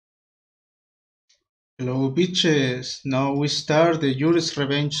Hello bitches, now we start the Yuri's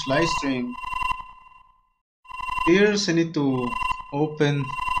Revenge livestream. First I need to open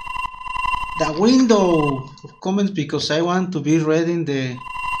the window of comments because I want to be reading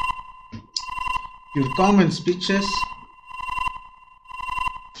your comments, bitches.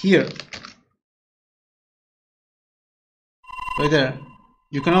 Here. Right there.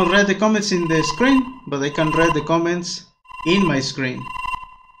 You cannot read the comments in the screen, but I can read the comments in my screen.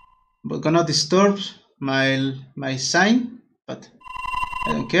 But gonna disturb my sign, but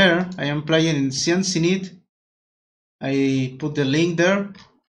I don't care. I am playing in CnCNet. I put the link there.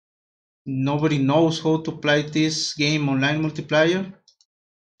 Nobody knows how to play this game online multiplayer,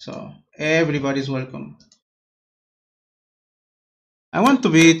 so everybody's welcome. I want to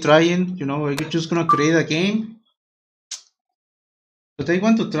be trying, I'm just gonna create a game, but I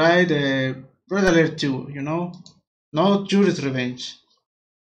want to try the Red Alert 2, not Yuri's Revenge,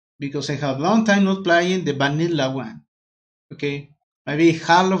 because I have long time not playing the vanilla one. Okay, maybe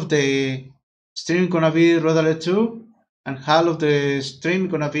half of the stream gonna be Red Alert 2 and half of the stream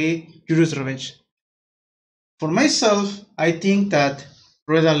gonna be Yuri's Revenge. For myself, I think that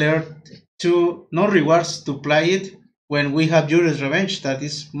Red Alert 2 no rewards to play it when we have Yuri's Revenge, that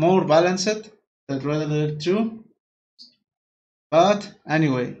is more balanced than Red Alert 2. But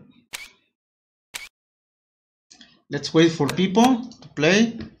anyway, let's wait for people to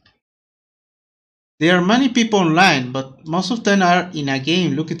play. There are many people online, but most of them are in a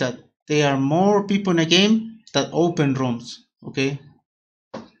game. Look at that. There are more people in a game than open rooms. Okay.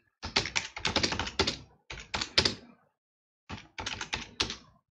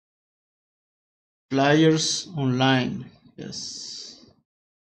 Players online. Yes.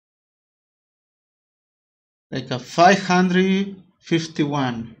 Like a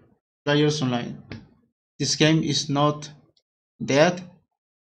 551 players online. This game is not dead,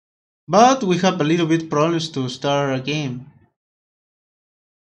 but we have a little bit problems to start a game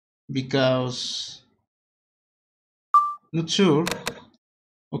because not sure.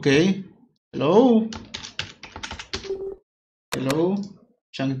 Okay, hello,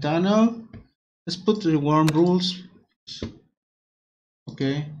 Changdano. Let's put the warm rules.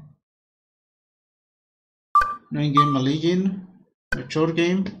 Okay, 9 game Legion, a short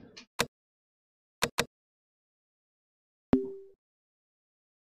game.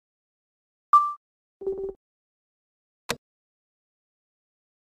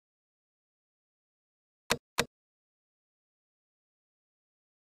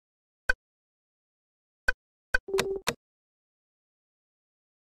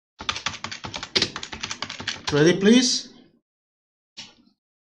 Ready, please?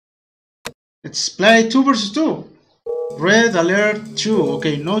 Let's play 2 versus 2. Red Alert 2.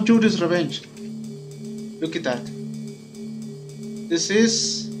 Okay, no Yuri's Revenge. Look at that. This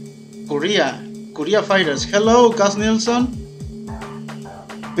is Korea Fighters. Hello, Gus Nilsson.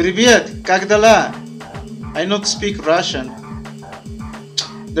 Привет, как дела? I not speak Russian.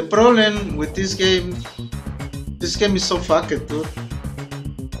 The problem with this game is so fucked, dude.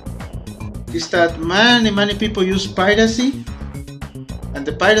 Is that many people use piracy, and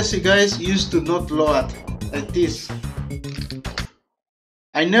the piracy guys used to not load like this.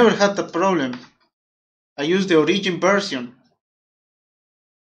 I never had the problem. I used the origin version,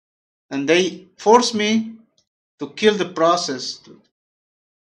 and they forced me to kill the process.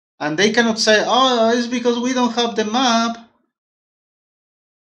 And they cannot say, oh, it's because we don't have the map.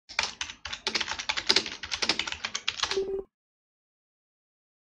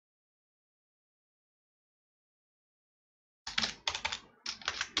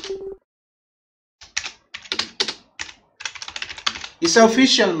 It's an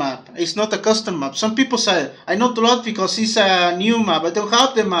official map. It's not a custom map. Some people say, I not load because it's a new map. I don't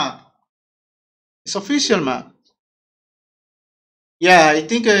have the map. It's official map. Yeah, I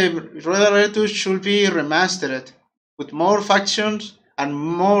think Red Alert 2 should be remastered with more factions and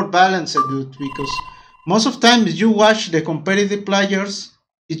more balanced, dude, because most of the time you watch the competitive players,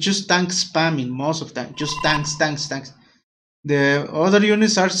 it's just tank spamming most of the time. Just tanks. The other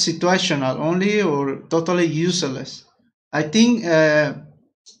units are situational only or totally useless. I think the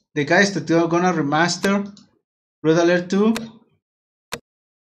guys that are gonna remaster Red Alert 2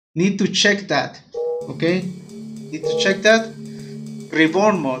 need to check that, okay? Need to check that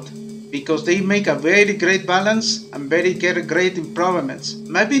Reborn mode, because they make a very great balance and very great improvements.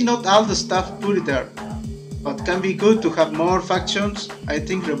 Maybe not all the stuff put there, but can be good to have more factions. I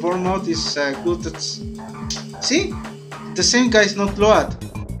think Reborn mode is good. See? The same guys not load.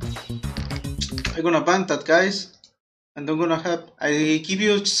 I'm gonna ban that, guys. And I'm gonna have, I give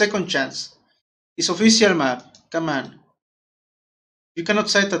you a second chance. It's official map, come on. You cannot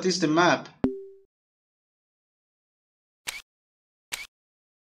say that it's the map.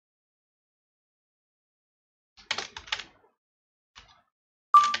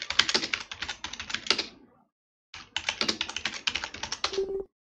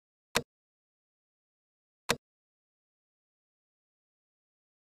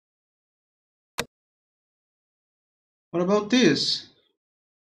 What about this?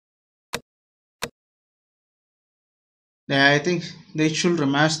 Yeah, I think they should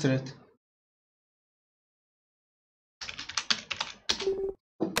remaster it.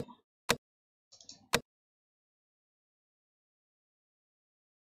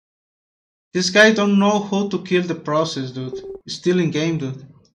 This guy don't know how to kill the process, dude. He's still in game, dude.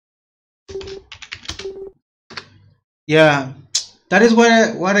 Yeah, that is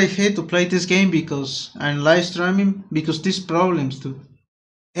what I hate to play this game because I'm live streaming because these problems, dude.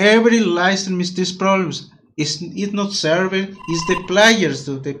 Every live stream is these problems. It's not server, it's the players,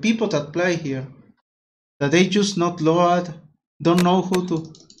 dude. The people that play here. That they just not load, don't know how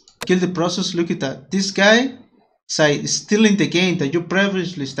to kill the process. Look at that. This guy is still in the game that you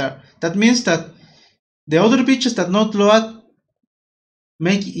previously start. That means that the other bitches that not load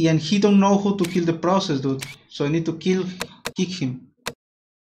make and he don't know how to kill the process, dude. So I need to kick him.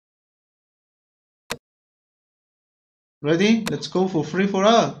 Ready? Let's go for free for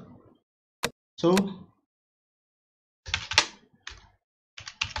all. So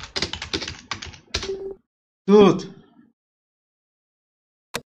dude.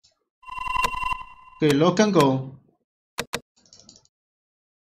 Okay, lock and go.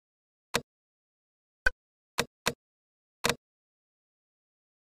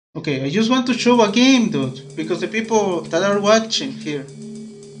 Okay, I just want to show a game, dude, because the people that are watching here.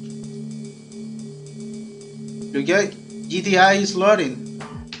 Your GDI is loading.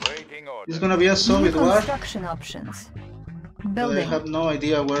 It's gonna be a Soviet war. Construction options. Building. I have no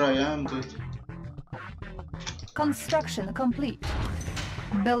idea where I am, dude. Construction complete.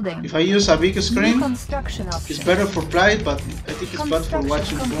 Building. If I use a big screen, construction options. It's better for play, but I think it's bad for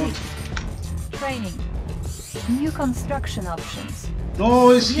watching phone. Training. New construction options.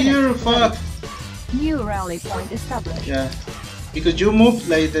 No, it's here, fuck. New rally point established. Yeah, because you move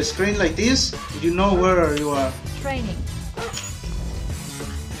like the screen like this, you know where you are. Training.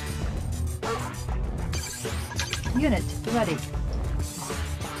 Unit ready.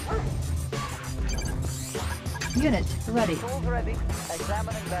 Unit ready. Tools ready.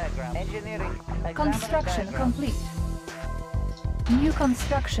 Examining diagram. Engineering. Construction complete. New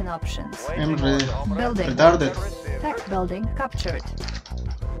construction options. I'm Building. retarded. Tech building captured.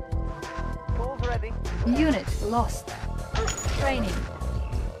 Tools ready. Unit lost. Training.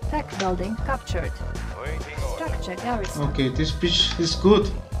 Tech building captured. Structure garrison. Okay, this bitch is good.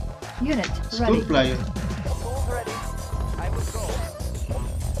 Unit It's ready. good player. Tools ready. I will go.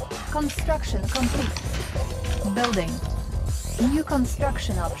 Construction complete. Building. New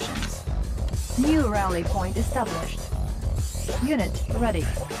construction options. New rally point established. Unit ready.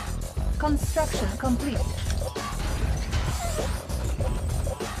 Construction complete.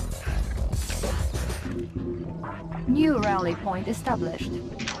 New rally point established.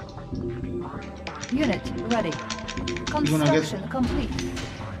 Unit ready. Construction complete.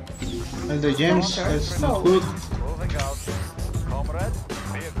 And the gems, that's not good. Moving out. Comrade.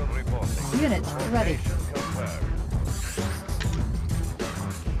 Vehicle reporting. Unit ready. Confirmed.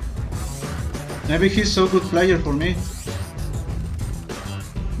 Maybe he's so good player for me.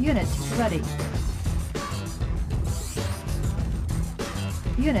 Unit ready.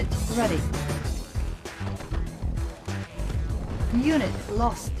 Unit ready. Unit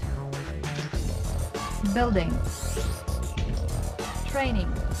lost. Building. Training.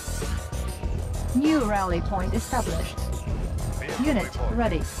 New rally point established. Unit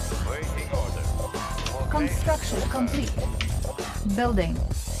ready. Waiting order. Construction complete. Building.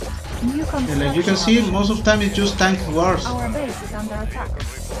 New And construction. like you can see, options. most of the time it's just tank wars. Our base is under attack.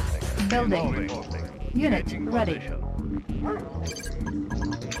 Building. Unit ready.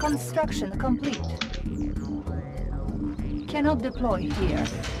 Construction complete. Cannot deploy here.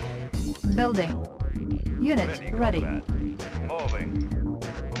 Building. Unit ready. Moving.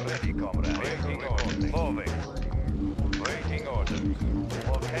 Ready, comrade. Waiting order. Moving. Waiting order.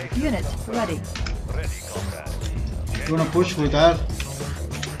 Location. Unit ready. Ready, comrade. You wanna push with that?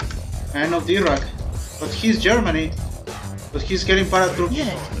 I know Iraq, but he's Germany. But he's getting paratroops.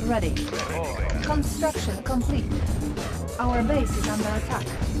 Unit ready. Construction complete. Our base is under attack.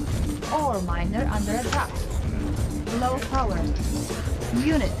 Ore miner under attack. Low power.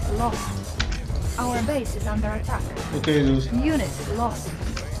 Unit lost. Our base is under attack. Okay, dude. Unit lost.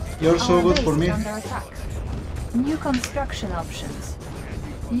 You're so Our good base for me. is under attack. New construction options.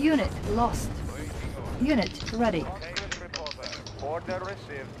 Unit lost. Unit ready. Order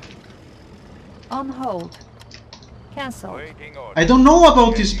received. On hold. Cancel. Waiting order. I don't know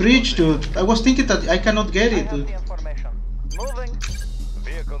about this bridge, dude. I was thinking that I cannot get I it, have dude. the information. Moving.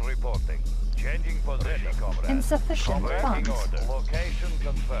 Vehicle reporting. Changing position, comrade. Insufficient Waiting funds. order. Location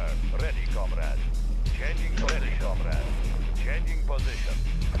confirmed. Ready, comrade. Changing position, comrade. Changing position.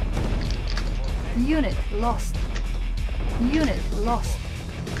 Unit lost. Unit lost.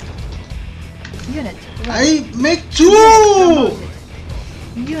 Unit lost. I make Unit 2! promoted.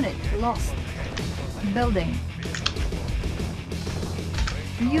 Unit lost. Building.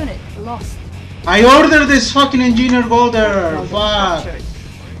 Unit lost. I ordered this fucking engineer go there. Building Fuck. captured.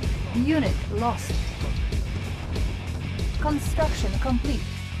 Unit lost. Construction complete.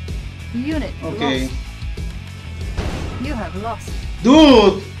 Unit Okay. lost. You have lost.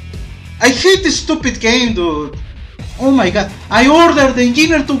 Dude! I hate this stupid game, dude. Oh my god. I ordered the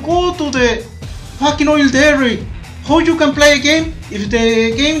engineer to go to the fucking oil dairy. How you can play a game if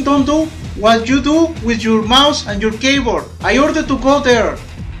the game don't do what you do with your mouse and your keyboard? I ordered to go there.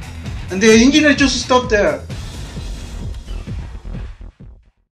 And the engineer just stopped there.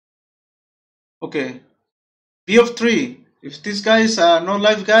 Okay. B of 3. If this guy is a no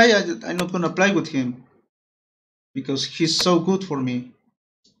life guy, I'm not gonna play with him. Because he's so good for me.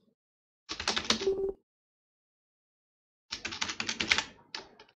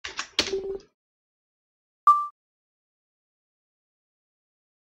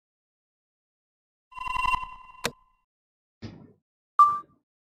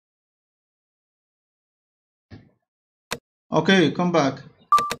 Okay, come back.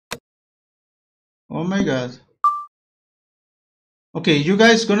 Oh my god. Okay, you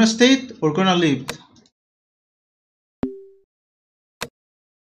guys gonna stay or gonna leave?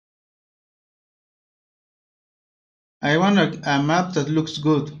 I want a map that looks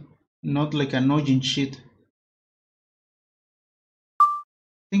good, not like annoying shit.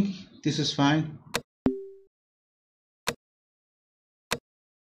 I think this is fine.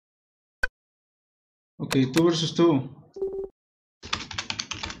 Okay, 2 versus 2.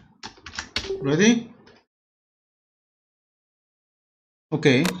 Ready?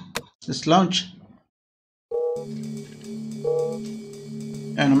 Okay, let's launch.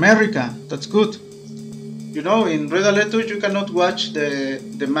 And America, that's good. You know, in Red Alert 2 you cannot watch the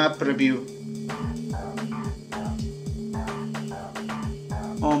map review.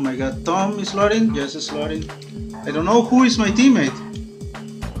 Oh my god, Tom is loading? Yes, it's loading. I don't know who is my teammate.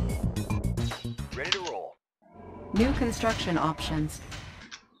 Ready to roll. New construction options.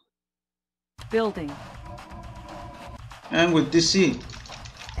 Building. And with DC.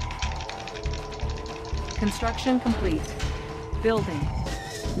 Construction complete. Building.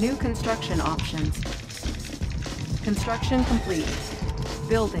 New construction options. Construction complete.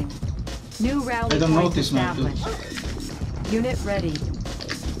 Building. New rally I don't point notice my dude. established. Unit ready.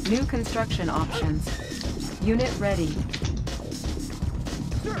 New construction options. Unit ready.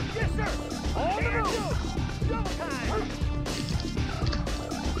 Sir, yes, sir. On the move. Double time.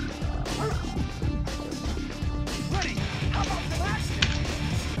 Ready. How about some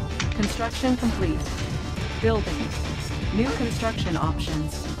action? Construction complete. Building. New construction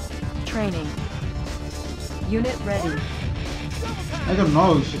options. Training. Unit ready. I don't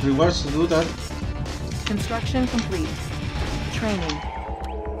know if it rewards to do that. Construction complete. Training.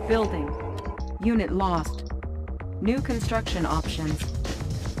 Building. Unit lost. New construction options.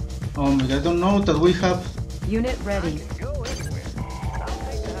 Oh my god, I don't know that we have. Unit ready. Go anywhere. I'll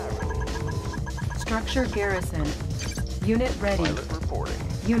take that. Structure garrison. Unit ready. Pilot reporting.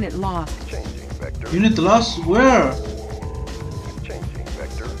 Unit lost. Changing vector. Unit lost? Where? Changing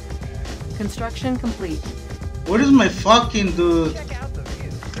vector. Construction complete. Where is my fucking dude? Check out the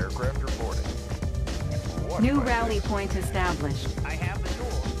view. Aircraft reporting. What New am I rally doing? point established. I have the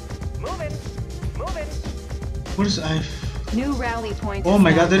tools. Moving. Moving. Where is I? New rally point Oh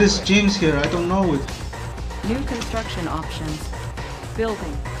my god, there is established. James here. I don't know it. New construction options.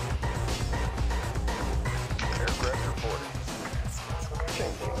 Building. Aircraft reporting.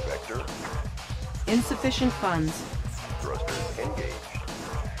 Changing vector. Insufficient funds. Thrusters engaged.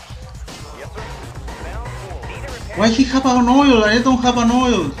 Yes, sir. Bound forward. Need a repair. Why he have an oil? I don't have an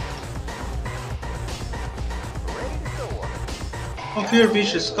oil. Ready to soar. Oh, here,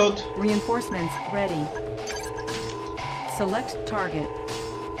 Vicious Scout. Reinforcements ready. Select target.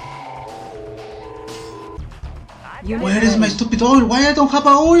 Unit Where is my ready. stupid oil? Why I don't have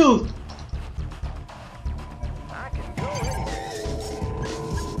an oil? I can go anywhere.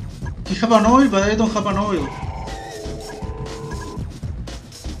 He have an oil, but I don't have an oil.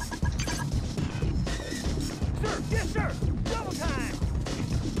 Sir, yes, sir. Double time.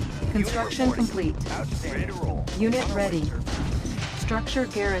 Construction complete. Outstanding. Ready to roll. Unit ready. Structure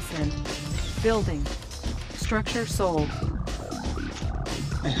garrison. Building. Structure sold.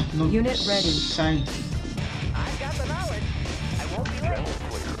 I have no Unit ready. sign. I've got the knowledge. I won't be Channel late.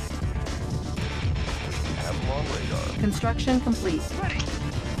 clear. Avalon radar. Construction complete. Ready.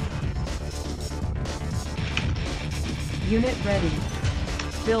 Unit ready.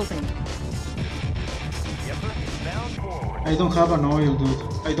 Building. Yes, sir. Bound forward. I don't have an oil,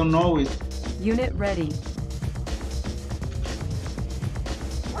 dude. I don't know it. Unit ready.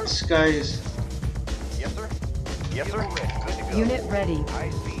 This guy is. Yes, sir. Yes, sir. Good to go. Unit ready. High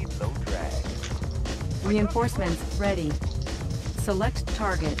speed, low drag. Reinforcements ready. Select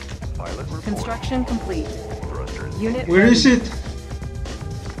target. Pilot report. Construction complete. Thrusters. Unit Where ready. is it?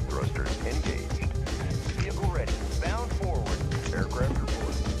 Thrusters engaged. Vehicle ready. Bound forward. Aircraft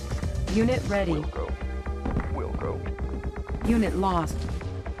report. Unit ready. Will go. Will go. Unit lost.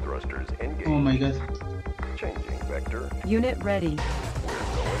 Thrusters engaged. Oh my god. Changing vector. Unit ready. We're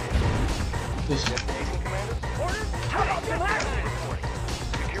going in. This. Destination commander. Orders. How about that? Reporting.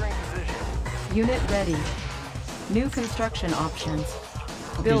 Securing position. Unit ready. New construction options.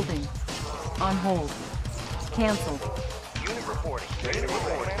 Building. On hold. Cancelled. Unit reporting. Ready to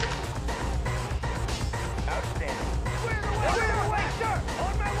report. Outstanding. Clear the way, sir.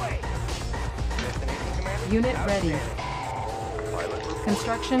 On my way. Destination commander. Unit ready. Pilot report.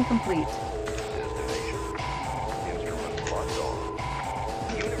 Construction complete. Destination. Instruments locked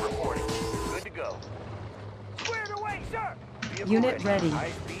on. Unit reporting. Good to go. Squared away, sir. Vehicle Unit ready.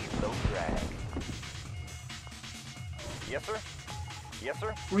 High speed, low drag. Yes, sir. Yes,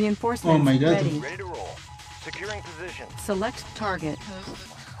 sir. Reinforcements Oh my God. ready. Ready to roll. Securing position. Select target.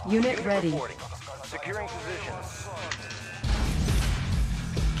 Unit ready. Reporting. Securing position.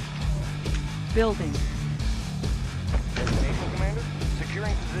 Building. Destination commander.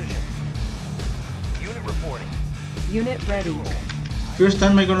 Securing position. Unit reporting. Unit ready. First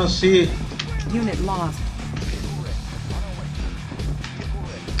time I'm gonna see. Unit lost.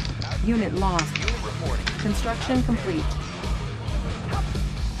 Unit lost. Unit reporting. Construction complete.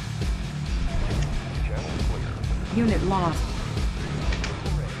 Channel clear. Unit lost.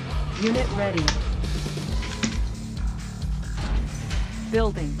 Unit ready.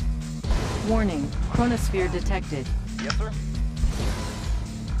 Building. Warning. Chronosphere detected. Yes, sir.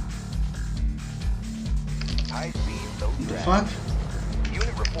 High speed, low The drag. fuck?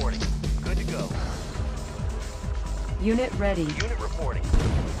 Unit reporting. Good to go. Unit ready. Unit reporting.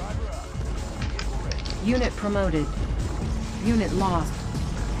 Unit promoted. Unit lost.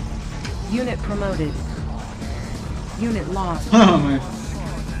 Unit promoted. Unit lost. Oh man.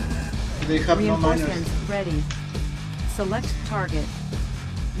 They have no miners. Reinforcements ready. Select target.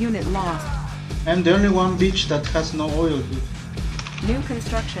 Unit lost. I'm the only one beach that has no oil, dude. New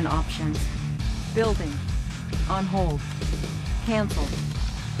construction options. Building. On hold. Cancelled.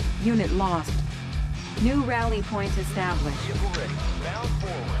 Unit lost. New rally point established. Vehicle ready. Bound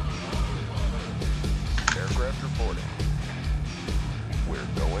forward. Aircraft reporting. We're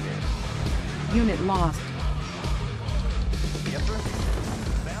going in. Unit lost. Yes, sir.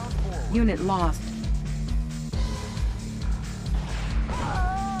 Bound forward. Unit lost.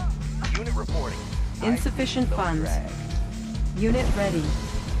 Unit reporting. Insufficient High speed, low funds. drag. Unit ready.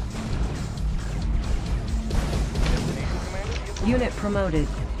 Destination commander. Unit promoted.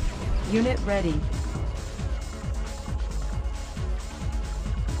 Unit ready.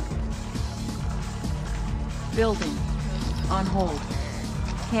 Building. On hold.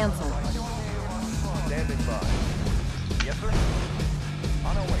 Cancelled. Standing by. Yes, sir.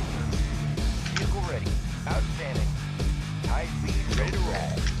 On our way, sir. Vehicle ready. Outstanding. High speed, ready to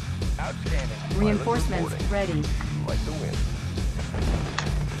roll. Outstanding. Pilot Reinforcements reporting. ready. Like the wind.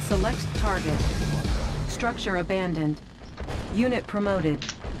 Select target. Structure abandoned. Unit promoted.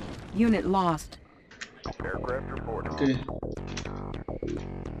 Unit lost. Aircraft reporting. Okay.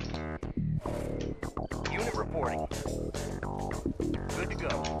 Unit reporting. Good to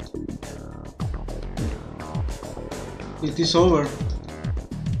go. It is over.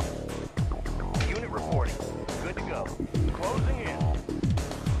 Unit reporting. Good to go. Closing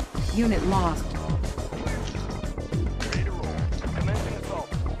in. Unit lost. Ready to roll. Commencing assault.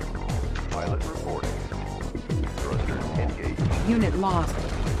 Pilot reporting. Thrusters engaged. Unit lost.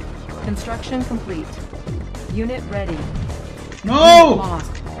 Construction complete. Unit ready. Unit No!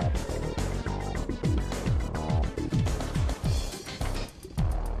 lost.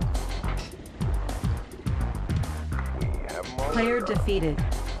 We have them on Player radar. defeated.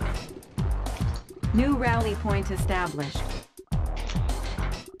 New rally point established.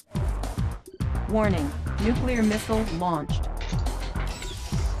 Warning. Nuclear missile launched.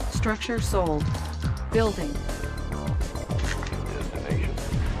 Structure sold. Building. Destination.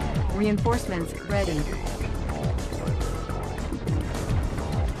 Reinforcements ready.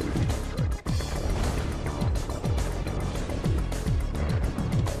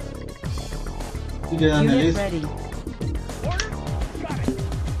 You get on the Unit list. ready. Order. Got it.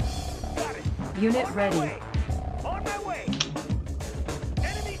 Got it. Unit On my ready. way. On my way.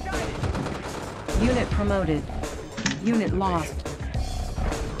 Unit promoted. Unit lost.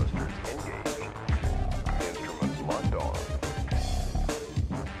 Instruments locked on.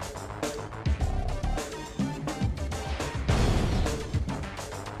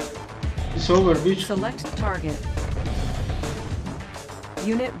 It's over, bitch. Select target.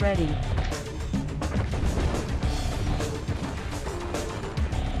 Unit ready.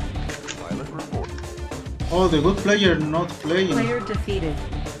 Pilot report. Oh, the good player not playing. Player defeated.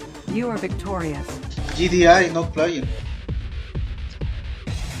 You are victorious. GDI not playing.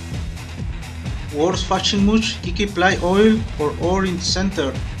 Worst faction much Kiki play oil or ore in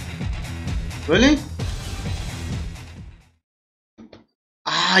center. Really?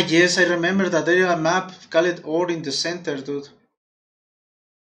 Ah yes, I remember that there is a map called ore in the center, dude.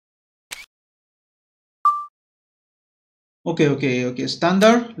 Okay.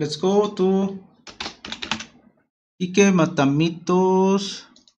 Standard. Let's go to Ike Matamitos.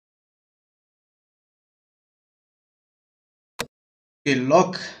 Okay,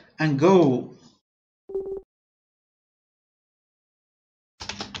 lock and go.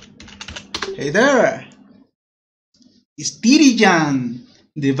 Hey there! It's Tirijan,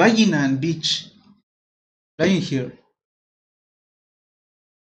 the Vaginan bitch. Lying here.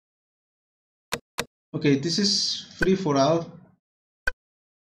 Okay, this is free for all.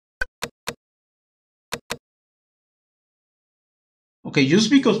 Okay,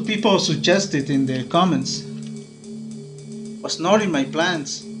 just because people suggested in the comments. Was not in my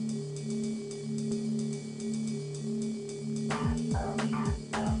plans.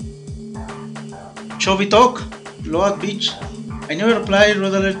 Chovy talk, Load beach. I never played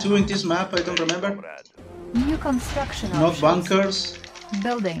Red Alert 2 in this map, I don't remember. New construction Not options. bunkers.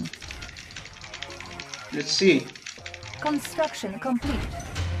 Building. Let's see. Construction complete.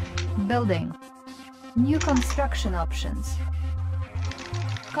 Building. New construction options.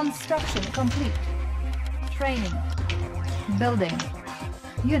 Construction complete. Training. Building.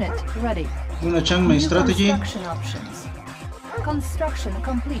 Unit ready. I'm gonna change my New strategy. construction options. Construction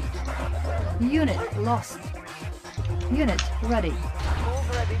complete. Unit lost. Unit ready.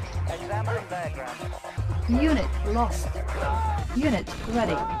 Ready. Examining diagram. Unit lost. Unit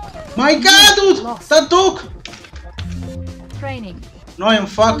ready. My god, dude! That dog! Training. No, I am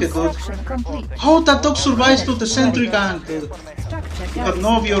fucked, dude. Construction complete. How that dog survives to the sentry gun, dude? Structure You have garrison.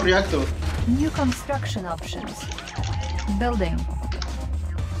 no bioreactor. New construction options. Building.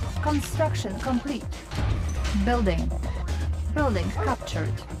 Construction complete. Building. Building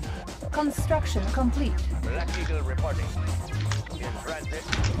captured. Construction complete. Black Eagle reporting. In transit.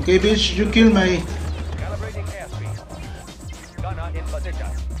 Okay, bitch, you kill my... Calibrating airspeed. Gunner in position.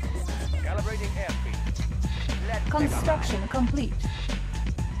 Calibrating airspeed. Let's Construction complete.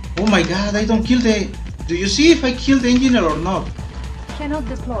 Oh my god, I don't kill the... Do you see if I kill the engineer or not? Cannot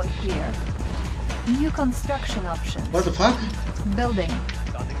deploy here. New construction options. What the fuck? Building.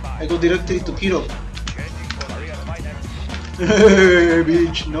 I go directly to Kiro. changing course. Korean finance.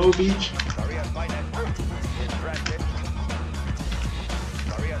 Bitch, no bitch. Korean finance. In transit.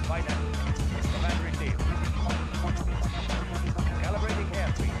 Korean finance. Command received. Calibrating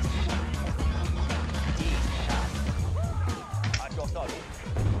airspeed. At your thought.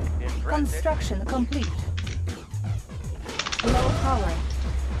 In transit. Construction complete. Low power.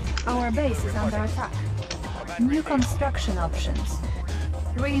 Our base is under attack. New construction options.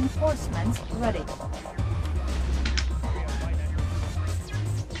 Reinforcements ready.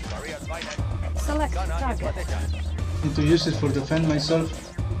 Korean finance. Select Gunner in target. position. Need to use it for defend myself.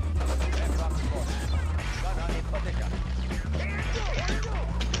 Gunner in position.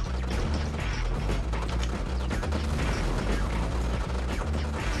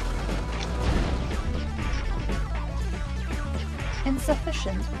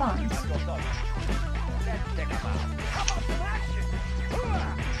 Insufficient funds. Let's take them out.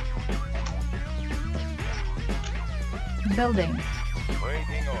 Building.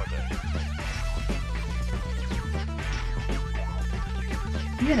 Waiting order.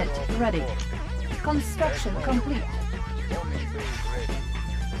 Unit ready. Construction complete. Forming base ready.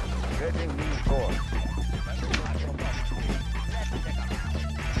 Getting reinforced.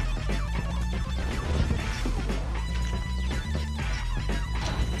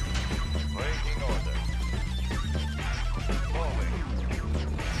 Waiting order. Moving.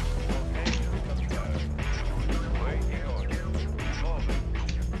 Location confirmed. Waiting order. Moving.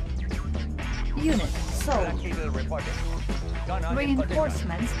 Unit sold. Black Eagle reporting. Gunner in position.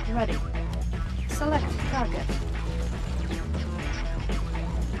 Reinforcements ready. Select target.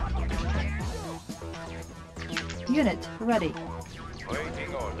 Unit ready.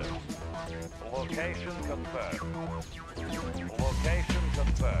 Waiting order. Location confirmed. Location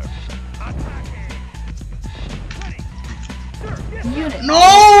confirmed. Attacking! Unit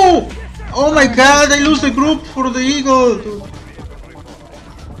No! Oh my god, I lose the group for the eagle. Dude.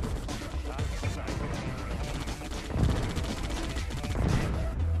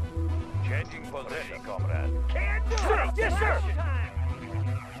 Changing position, comrade. Can do. Sir, yes, sir.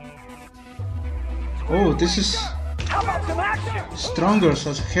 Oh, this is How about some action? stronger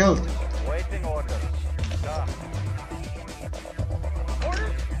as health. Waiting orders.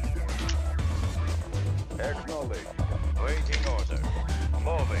 Orders. Acknowledge. Waiting orders.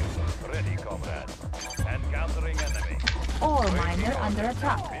 Moving. Ready, comrade. Encountering enemy. ore miner under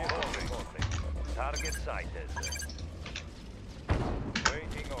attack. Moving. Target sighted.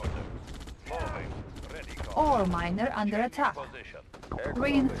 Waiting orders. Moving. Ready, comrade. Ore miner under attack. Position.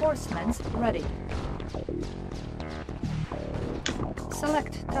 Reinforcements ready.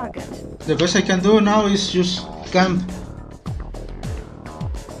 Select target. The best I can do now is just camp.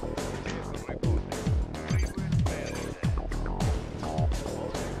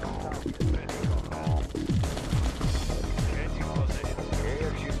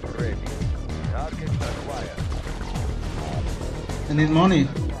 Airship ready. Target acquired. I need money.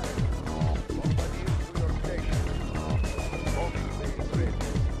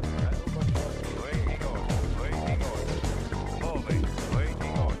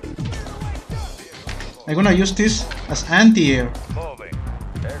 I'm gonna use this as anti-air. Moving.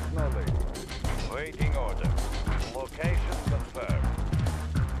 Acknowledge. Waiting order. Location confirmed.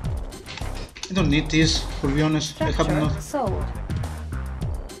 I don't need this, to be honest. I have Structure enough. sold.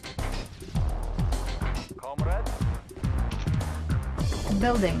 Comrade,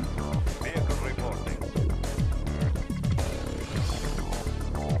 Building. vehicle reporting.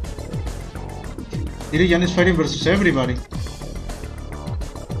 Irijan is fighting versus everybody.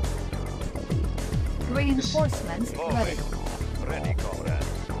 Reinforcements ready. Moving. Ready, comrade.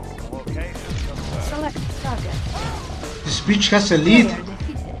 Location confirmed. Select target. This bitch has a lead. Player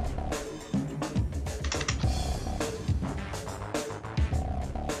defeated.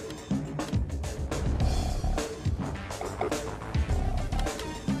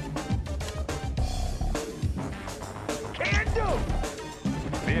 Can do.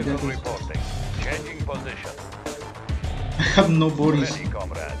 Vehicle That is- reporting. Changing position. I have no bodies. Ready,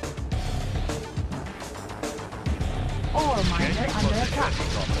 comrade. Ore miner Changing under position. attack.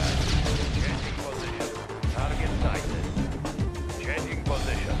 Comrade. Changing position. Target sighted. Changing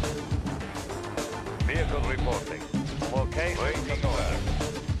position. Vehicle reporting. Location waiting order.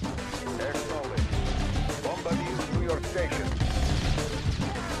 Acknowledge. Bombardiers to your station.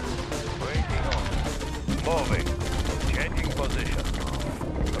 Waiting order. Moving. Changing position.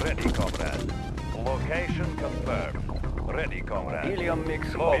 Ready, comrade. Location confirmed. Ready, comrade. Helium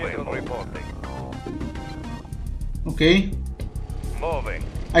mix moving. Reporting. Okay. Moving.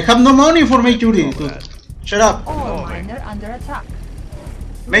 I have no money for make Yuri, dude. Shut up. Ore miner under attack.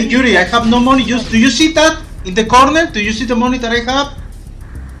 Make Yuri, I have no money. Just do you see that in the corner? Do you see the money that I have?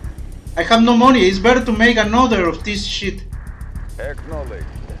 I have no money. It's better to make another of this shit. Acknowledged.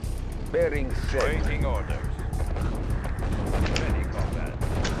 Bearing set. Waiting orders. Ready, comrade.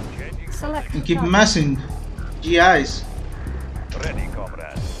 Changing Select And keep target. massing GIs. Ready,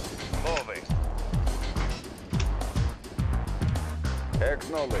 comrade. Moving.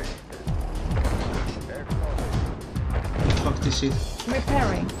 Acknowledged. Acknowledged. Fuck this shit.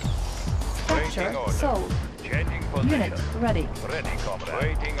 Repairing. Structure Waiting order. sold. Changing position. Unit ready. Ready,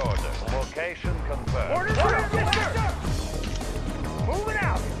 comrade. Waiting order. Location confirmed. Orders, yes, sir. Moving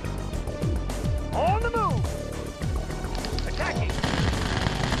out. On the move. Attacking.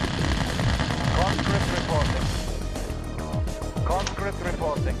 Conscript reporting. Conscript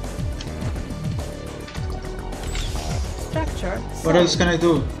reporting. Structure What else can I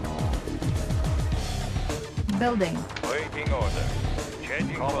do? Building. Waiting order.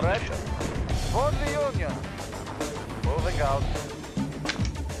 Changing position. For the Union. Moving out.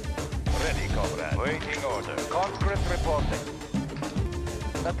 Ready, comrade. Waiting order. Conscript reporting.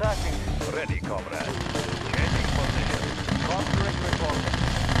 Attacking. Ready, comrade. Changing position. Conscript reporting.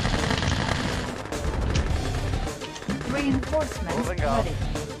 Reinforcements Moving out. ready.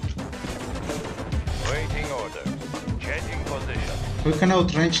 Waiting order. Changing position. We can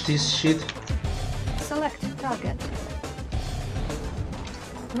outrange this shit. Select target.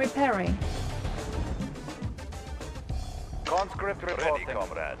 Repairing. Conscript reporting. Ready,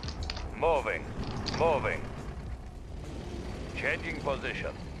 comrade. Moving. Moving. Changing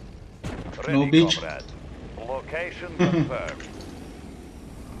position. Ready, No beach. comrade. Location confirmed.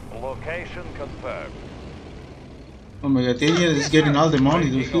 Location confirmed. Oh my god, Alien is getting all the money,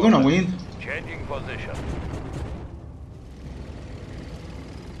 dude. He's gonna win. Changing position.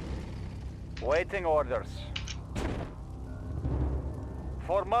 Waiting orders.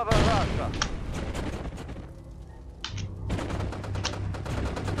 For Mother Russia.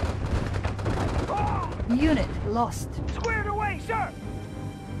 Unit lost. Squared away, sir!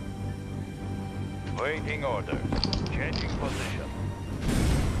 Waiting orders. Changing position.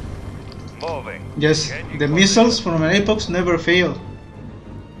 Moving. Yes, Changing the position. missiles from an Apex never fail.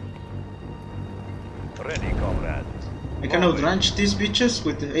 Ready, comrade. I can outrange these bitches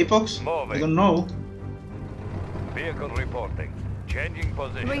with the Apex? I Moving. don't know. Vehicle reporting. Changing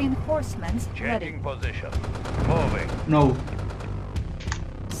position. Reinforcements ready. Changing position. Moving. No.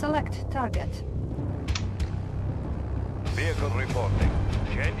 Select target. Vehicle reporting.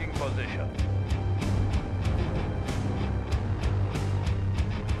 Changing position.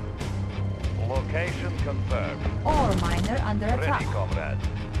 Location confirmed. Ore miner under Ready, attack. comrade.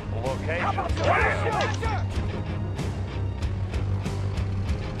 Location confirmed.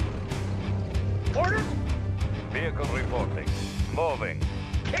 Orders? Vehicle reporting. Moving.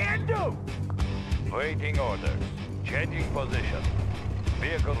 Can do! Waiting orders. Changing position.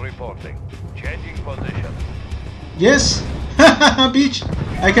 Vehicle reporting. Changing position. Yes! Bitch!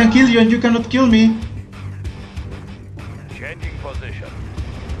 I can kill you and you cannot kill me. Changing position.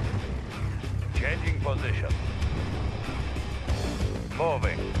 Changing position.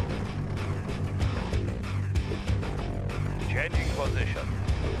 Moving. Changing position.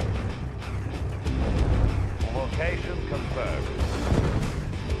 Location confirmed.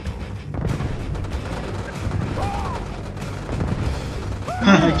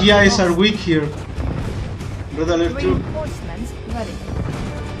 GIs are weak here. Red alert 2. Reinforcements ready.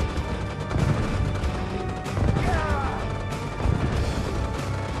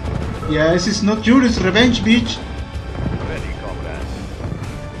 Yeah, this is not Yuri's revenge, bitch. Ready, comrade.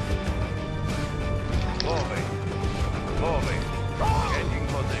 Moving. Moving. Changing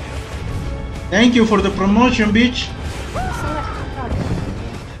position. Thank you for the promotion, bitch. Select target.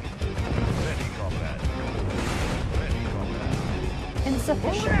 Ready, comrade. Ready, comrade.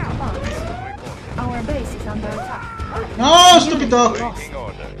 Insufficient funds. Reporting. Our base is under attack. No, stupid dog. Waiting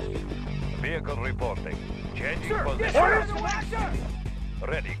orders. Vehicle reporting. Changing position.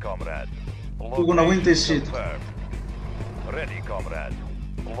 Ready, comrade. We're gonna win this shit. Confirmed. Ready, comrade.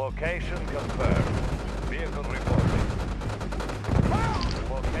 Location confirmed. Vehicle reporting.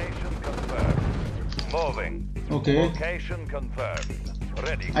 Location confirmed. Moving. Okay. Location confirmed.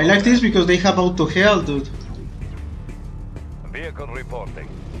 Ready. I like this comrade. because they have auto heal, dude. Vehicle reporting.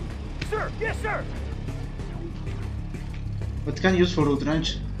 Sir, yes, sir. What can I use for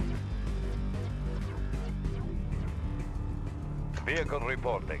outrange? Vehicle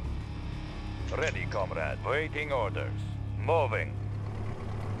reporting. Ready, comrade. Waiting orders. Moving.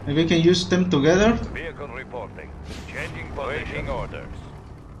 Maybe we can use them together? Vehicle reporting. Changing position. Waiting orders.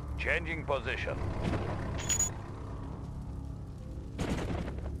 Changing position.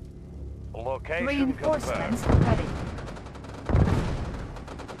 Location Reinforcements confirmed. ready.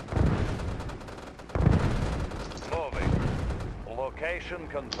 Moving. Location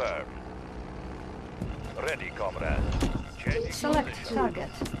confirmed. Ready, comrade. Changing Select position. target.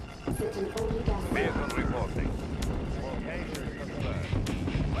 Vehicle reporting. Location confirmed.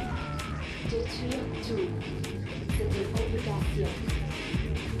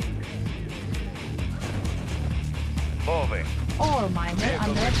 Moving. Ore miner Vehicle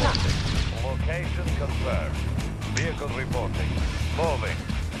under attack. reporting. Location confirmed. Vehicle reporting. Moving.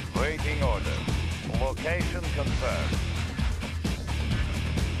 Waiting order. Location confirmed.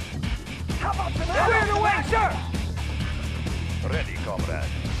 How about tonight? Clear the way, sir! Ready,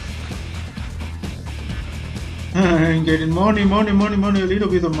 comrade. I'm getting money, a little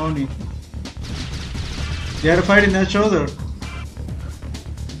bit of money. They are fighting each other.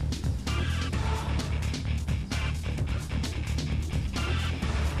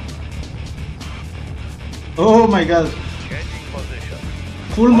 Oh my god. Changing position.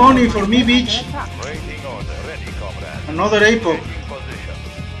 Full money for me, bitch. Waiting order. Ready, comrade. Another APOC. Changing position.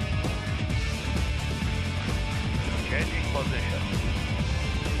 Changing position.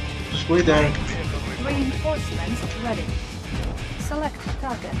 Just wait there. Vehicle reporting. Reinforcements ready. Select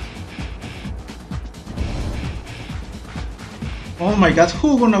target. Oh my god,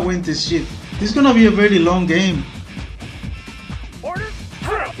 who gonna win this shit? This is gonna be a very long game. Orders?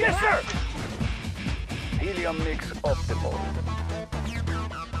 Sir, yes, sir! Helium mix optimal.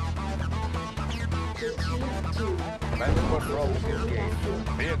 Manual control engaged.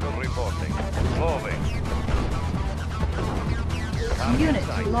 Vehicle reporting. Moving.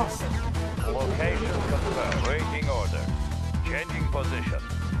 Unit lost. Location confirmed. Waiting order. Changing position.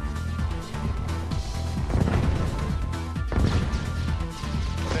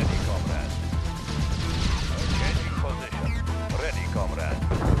 Ready, comrade. Changing position. Ready, comrade.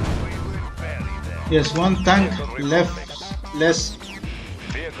 Yes, one tank left less.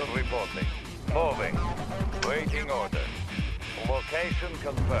 Vehicle reporting. Moving. Waiting order. Location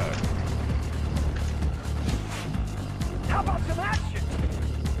confirmed. How about some action?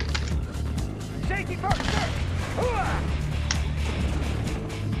 Safety first, sir!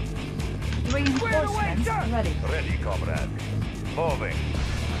 Reinforcements ready. Ready, comrade. Moving.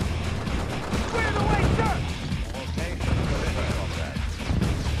 Clear the way, sir! Location confirmed, comrade.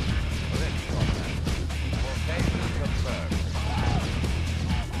 Ready, comrade. Location confirmed.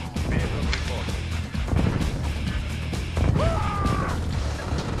 Vehicle reporting.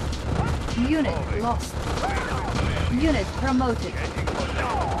 Unit lost. Unit promoted. Changing position.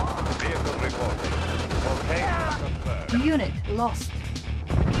 Vehicle reporting. Location confirmed. Unit lost.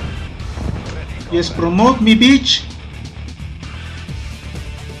 Ready, Yes, comrade. promote me, bitch.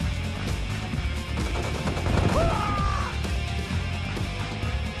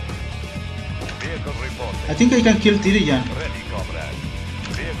 Vehicle reporting. I think I can kill Tirijan. Ready, comrade.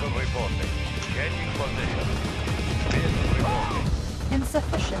 Vehicle reporting. Changing position. Vehicle reporting.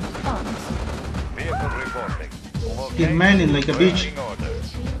 Insufficient funds. Vehicle reporting. He's manning like a bitch. Waiting order.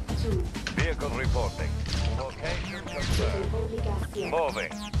 Vehicle reporting. Location confirmed.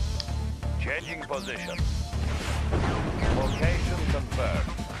 Moving. Changing position. Location confirmed.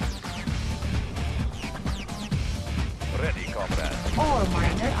 Ready, comrade. Ore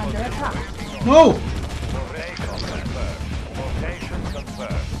miner under attack. No! Location confirmed. Location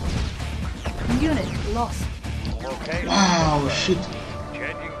confirmed. Unit lost. Location Wow, confirmed. shit.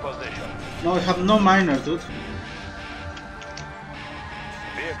 Changing position. No, I have no miner, dude.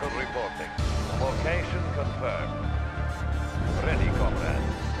 Vehicle reporting. Location confirmed. Ready, comrade.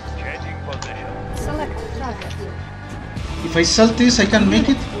 Changing position. Select target. If I sell this, I can make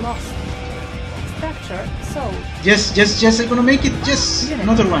it. Unit lost. Structure sold. Yes, yes, yes, I'm gonna make it. Yes, Unit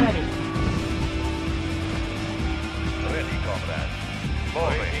another one. ready. Ready, comrade.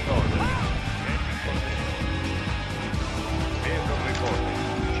 Moving order. Changing position. Vehicle reporting.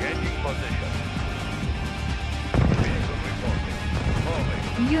 Changing position. Vehicle reporting. Moving.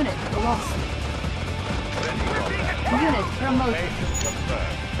 Unit lost. Ready, comrade. Unit promoted. Location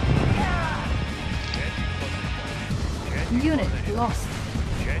confirmed. Changing position. Changing Unit position. lost.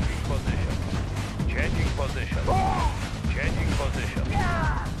 Changing position. Changing position. Changing position.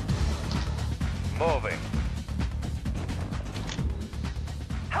 Moving.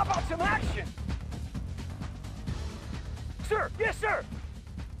 How about some action? Sir, yes, sir!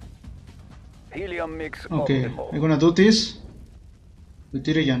 Helium mix Okay, optimal. I'm gonna do this with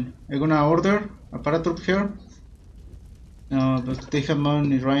Tirijan. I'm gonna order a paratroop here. No, but they have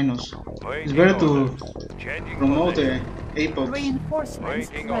many rhinos. It's better to Changing promote position. the apex. Reinforcements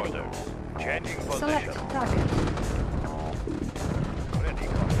Waiting ready. order. Changing Select position. target. Ready,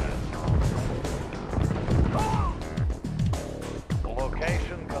 comrade.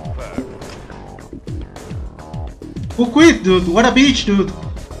 Location confirmed. Who quit, dude? What a bitch, dude.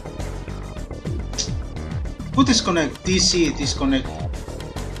 Who disconnect? DC disconnect.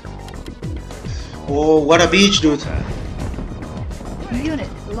 Oh, what a bitch, dude. Unit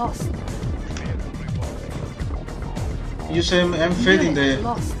lost. Vehicle reporting. You say I'm fading Unit the...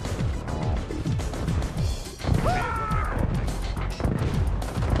 lost.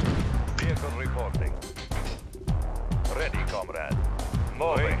 Vehicle reporting. Ready, comrade.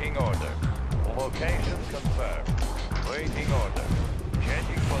 Waiting order. Location confirmed. Waiting order.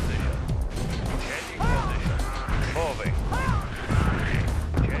 Changing position. Changing position. Moving.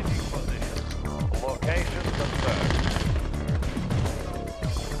 Changing position. Location confirmed.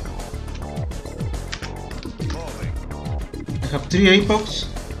 Moving. I have 3 apex.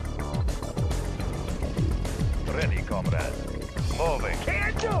 Ready, comrade. Moving.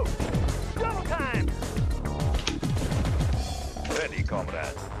 Can do! Double time! Ready,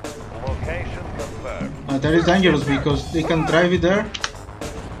 comrade. Location confirmed. That is dangerous because they can drive it there.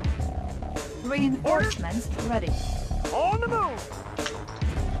 Reinforcements ready. On the move!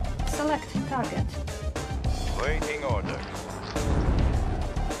 Select target. Waiting order.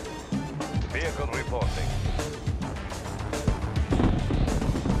 Vehicle reporting.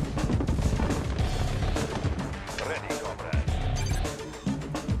 Ready, comrade.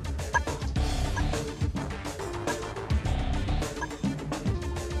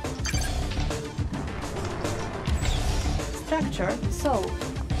 Structure sold.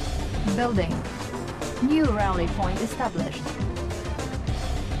 Building. New rally point established.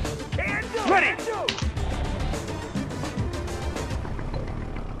 Can do! Ready! Can do!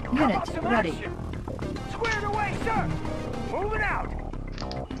 How Unit about some ready. action? Squared away, sir! Moving out!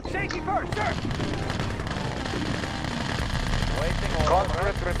 Safety first, sir! Waiting order.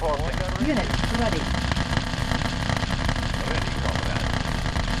 Conscript reporting. Unit ready. Ready, comrade.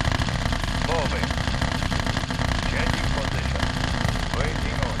 Moving. Changing position.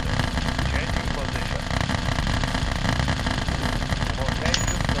 Waiting order. Changing position.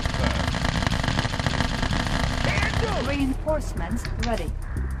 Location confirmed. Can do! Reinforcements ready.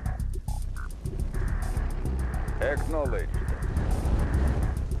 Acknowledged.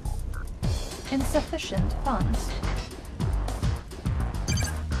 Insufficient funds.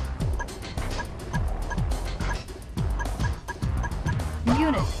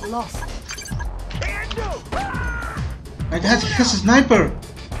 Unit lost. Can do! My god, he has a sniper!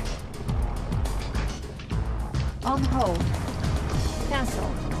 On hold. Cancel.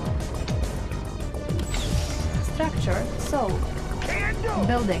 Structure sold. Can do!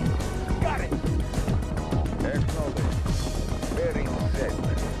 Building. Got it! Acknowledged. Bearing set.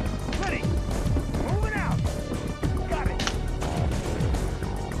 Ready! Moving out! Got it!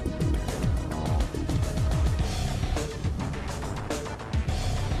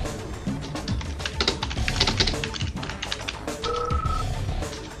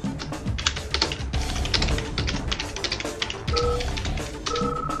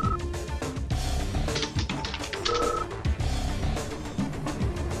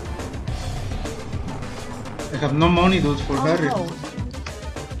 I have no money, dude, for On Harry. hold.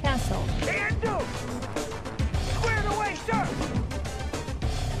 Cancel. Can do! Squared away, sir!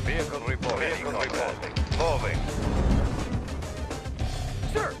 Vehicle reporting. Vehicle reporting. Moving.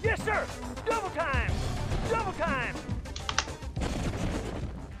 Sir! Yes, sir! Double time! Double time!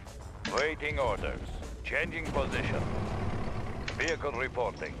 Waiting orders. Changing position. Vehicle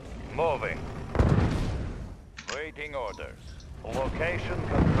reporting. Moving. Waiting orders. Location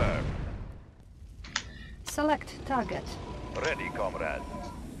confirmed. Select target. Ready, comrade.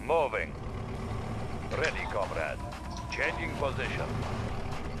 Moving. Ready, comrade. Changing position.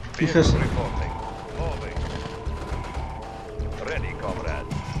 He Vehicle has- reporting. Moving. Ready, comrade.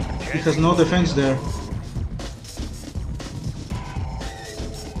 He has no defense there.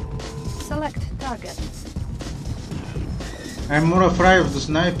 Select target. I'm more afraid of the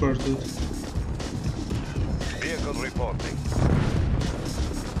sniper, dude. Vehicle reporting.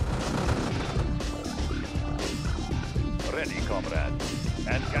 Ready, comrade.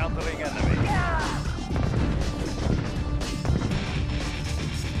 Encountering enemy.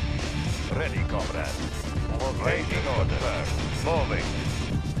 Ready, comrade. Waiting order. Moving.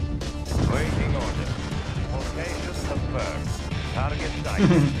 Waiting order. Location confirmed. Target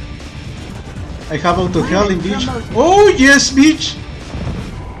sighted. I have auto healing, bitch. Oh yes, bitch!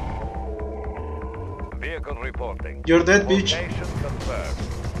 Vehicle reporting. You're dead, bitch. Location confirmed.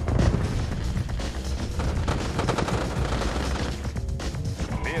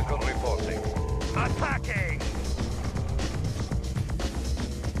 Vehicle reporting. Attacking!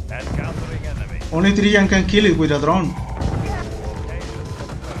 Encountering enemy. Only Trian can kill it with a drone. Location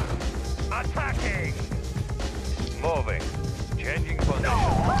confirmed. Attacking! Moving. Changing position.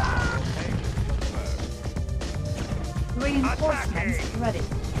 Location confirmed. Reinforcements ready.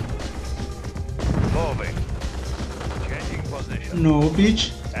 Moving. Changing position. No,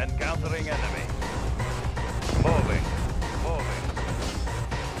 bitch. Encountering enemy. Moving. Moving.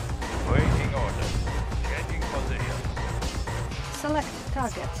 Waiting order. Changing position. Select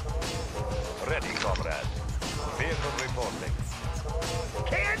target. Ready, comrade. Vehicle reporting.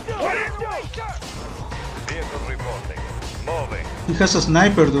 Can do! Can do! Sir! Vehicle reporting. Moving. He has a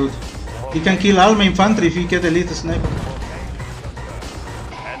sniper, dude. He can kill all my infantry if he get elite sniper. Location confirmed.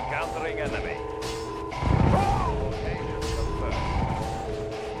 Encountering enemy. Location confirmed.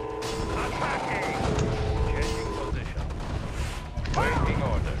 Attacking! Changing position. Waiting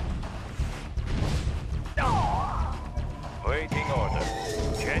order. Waiting order.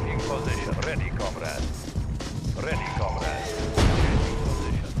 Changing position. Ready, comrade. Ready, comrade. Changing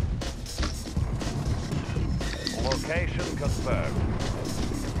position. Location confirmed.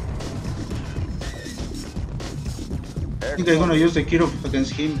 I think I'm gonna use the Kirov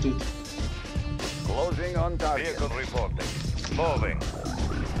against him, dude. Closing on target. Vehicle reporting. Moving.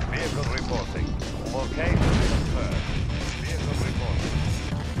 Vehicle reporting. Location confirmed. Vehicle reporting.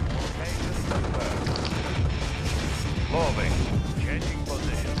 Location confirmed. Moving. Changing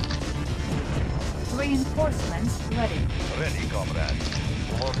position. Reinforcements ready. Ready, comrade.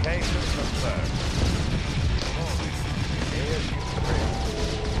 Location confirmed. Moving. Air ready.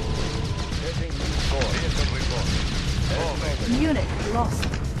 Heading east for vehicle reporting. Moving. Unit lost.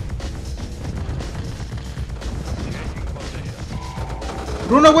 Changing position.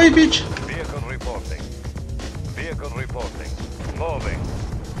 Run away, bitch! Vehicle reporting. Vehicle reporting. Moving.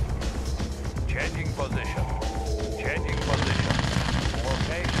 Changing position. Changing position.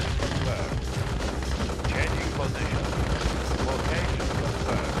 Location confirmed.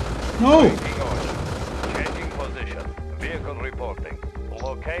 No! Waiting order. Changing position. Vehicle reporting.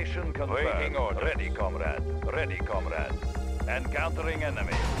 Location confirmed. Waiting order. Ready, comrade. Ready, comrade. Encountering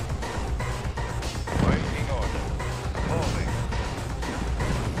enemy. Waiting order. Moving.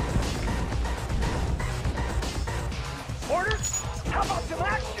 Orders? How about some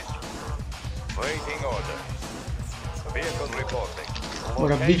action? Waiting order. Vehicle reporting.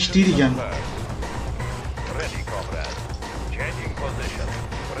 What a Location bitch Tyrion. confirmed. Ready, comrade. Changing position.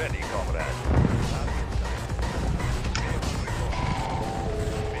 Ready, comrade. Target sight. Vehicle reporting.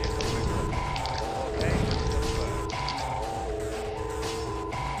 Vehicle reporting.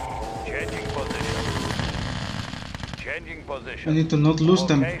 Location confirmed. Changing position. Changing position. I need to not lose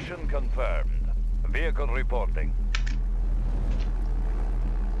them. Location confirmed. Vehicle reporting.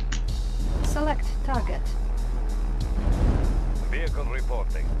 Select target. Vehicle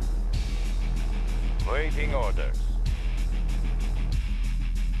reporting. Waiting orders.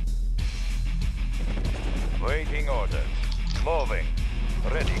 Waiting orders. Moving.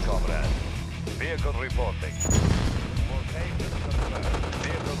 Ready, comrade. Vehicle reporting. Location confirmed.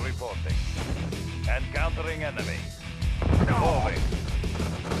 Vehicle reporting. Encountering enemy. Moving.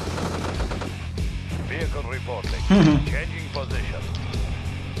 Vehicle reporting. Changing position.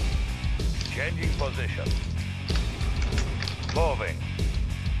 Changing position. Moving.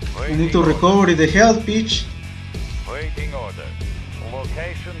 I need to recover the health, bitch. Waiting order.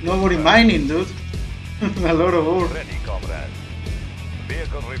 Location. Nobody confirmed. mining, dude. A lot of ore. Ready, comrade.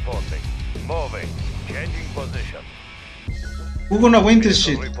 Vehicle reporting. Moving. Changing position. Who gonna win this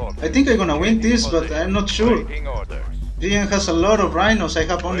shit? I think I'm gonna win this, but I'm not sure. Waiting orders. Gian has a lot of rhinos, I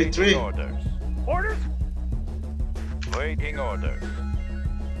have only 3. Waiting orders. Orders? Waiting orders.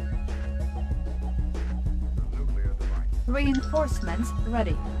 Reinforcements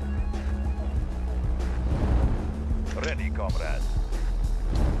ready. Ready, comrade.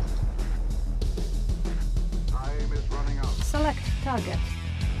 Select target.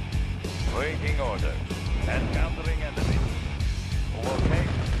 Waiting orders. Encountering enemy.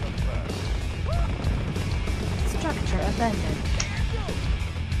 Location confirmed. Structure abandoned.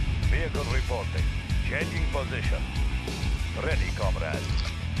 Vehicle reporting. Changing position. Ready, comrade.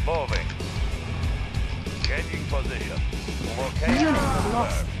 Moving. Changing position. Location Unit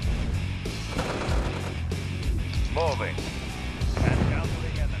lost. confirmed. Moving.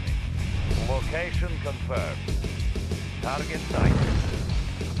 Encountering enemy. Location confirmed. Target sight.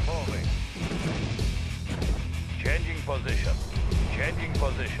 Moving. Changing position. Changing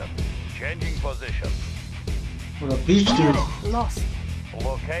position. Changing position. What a bitch, dude. Unit lost.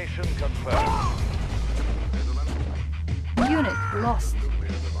 Location confirmed. Unit lost.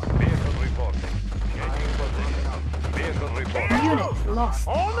 Vehicle reporting. Changing position. Vehicle reporting. Unit lost.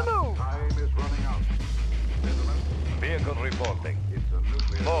 On the move! Vehicle reporting.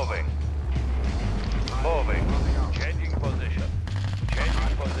 Moving. Moving. Changing position.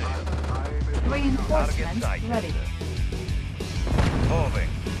 Changing position. Target Reinforcements sighted. ready. Moving.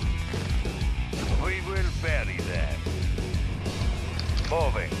 We will bury them.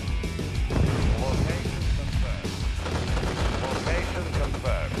 Moving. Location confirmed. Location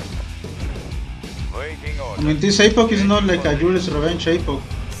confirmed. Waiting I order. mean, this epoch is not like a Yuri's Revenge epoch.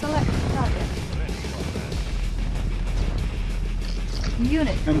 Select target.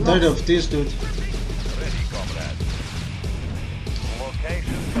 Unit I'm tired lost. of this, dude. Ready, comrade.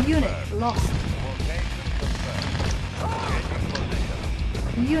 Location confirmed. Unit lost. Location confirmed. Changing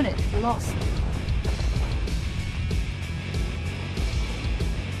position. Unit lost.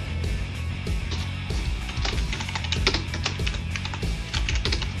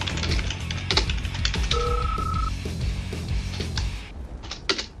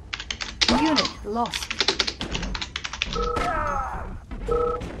 Unit lost.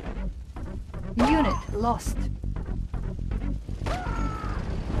 Unit lost.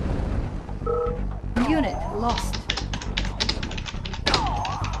 Unit lost.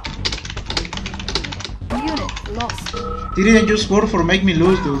 Unit lost. Tyrion just war for make me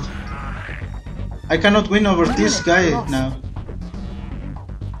lose, dude. I cannot win over this guy now.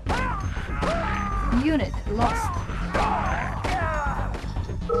 Unit lost.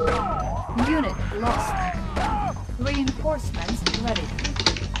 Unit lost. Reinforcements ready.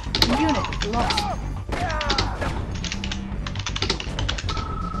 Unit lost.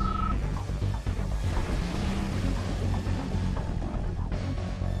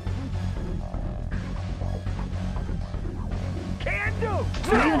 Can do!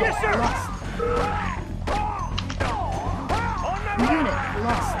 Unit Yes, sir! lost. On the move! Unit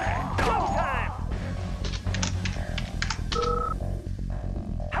lost. Go time!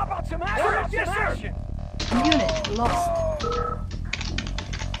 How about some action? Yes, sir! Unit lost.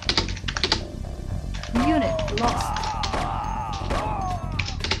 Unit lost.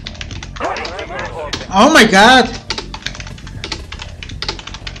 Oh my god!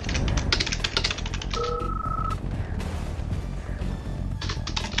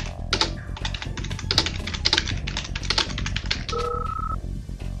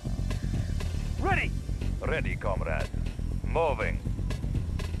 Ready. Ready, comrade. Moving.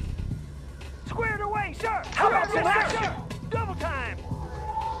 Squared away, sir. How about some action? Double time.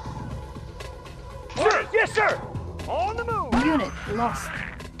 Sir, yes, sir. On the move. Unit lost.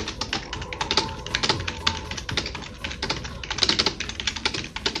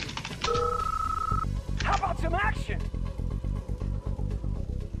 How about some action?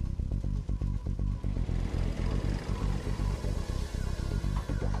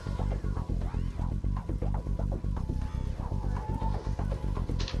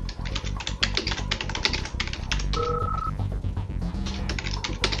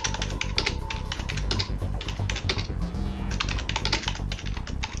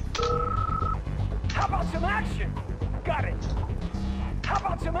 How about some action? Got it. How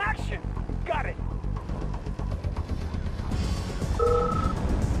about some action? Got it.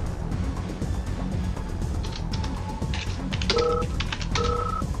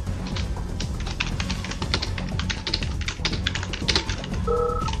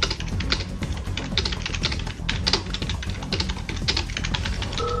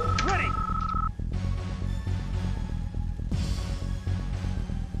 Ready.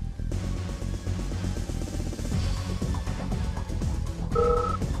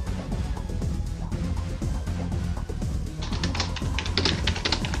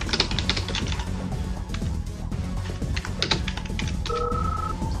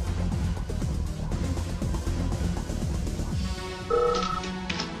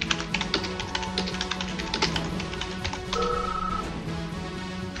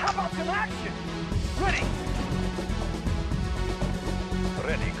 How about some action? Ready.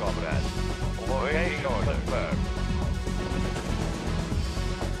 Ready, comrade. Location confirmed.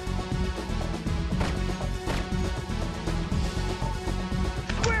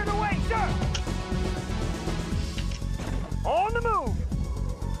 Squared away, sir. On the move.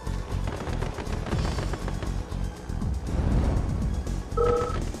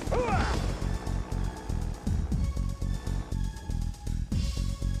 Hooah!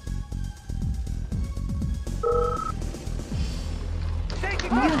 Safety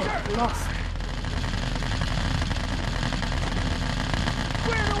first, sir. Unit lost.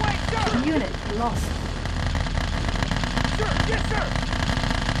 Squared away, sir. Unit lost. Sir, yes, sir.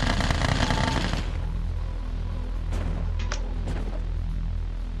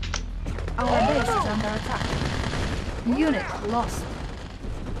 Our base is under attack. Unit lost.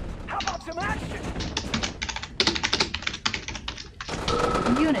 How about some action?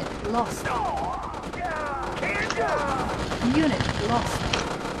 Unit lost. Can do. Unit lost.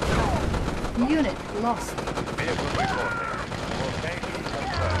 Unit lost. Vehicle reporting. Location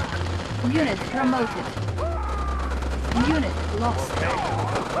confirmed. Unit promoted. Unit lost.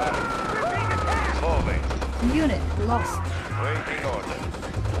 Moving. Unit lost. Waiting orders.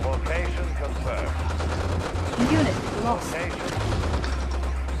 Location confirmed. Unit lost. Location.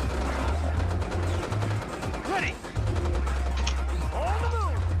 Ready. On the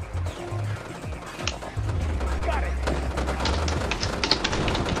move. Got it.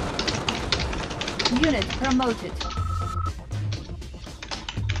 Unit promoted.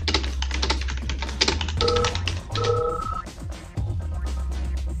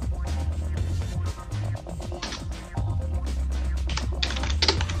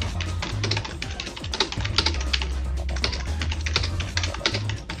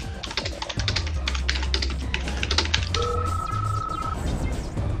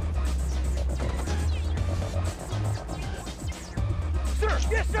 Sir,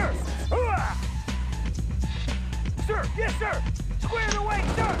 yes, sir. Hooah! Sir, yes, sir. Squared away,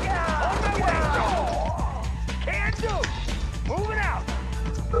 sir. On my way, sir. Can do. Moving out.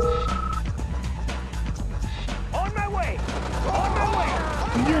 On my way. On my way.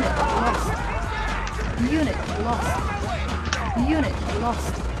 Unit lost. Unit lost. On my way. Unit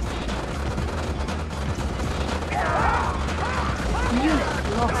lost. Unit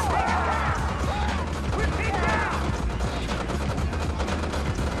lost. We're pinned down.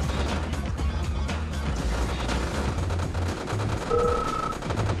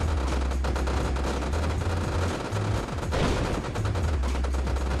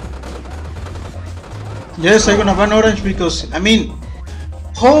 Yes, I'm gonna ban orange because I mean,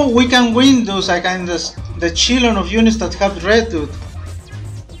 how we can win those kind of the children of units that have red, dude.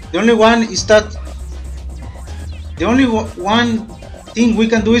 The only one is that the only one thing we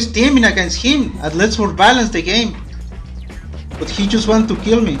can do is teaming against him, and let's for balance the game. But he just want to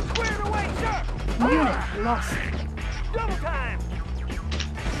kill me. Squared away, sir! Unit lost. Double time!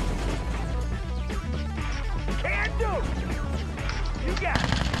 Can do! You got it!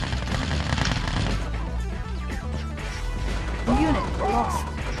 Unit lost.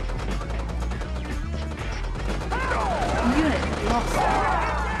 Unit lost.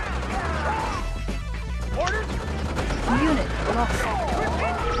 Orders? Unit lost.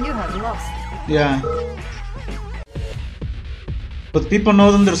 You have lost. Yeah. But people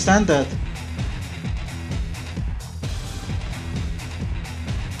don't understand that.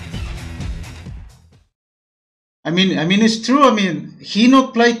 I mean, it's true. I mean, he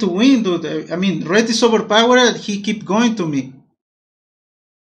not play to win, dude. I mean, Red is overpowered. He keep going to me.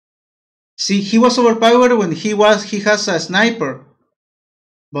 See, he was overpowered when he has a sniper,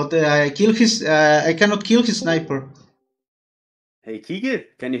 but I cannot kill his sniper. Hey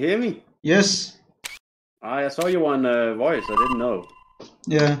Kike, can you hear me? Yes. I saw you on voice, I didn't know.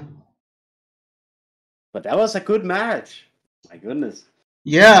 Yeah. But that was a good match. My goodness.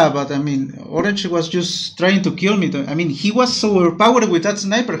 Yeah, but I mean, Orange was just trying to kill me. I mean, he was so overpowered with that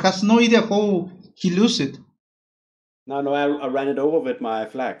sniper, has no idea how he lose it. No, I ran it over with my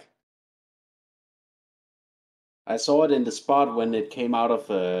flag. I saw it in the spot when it came out of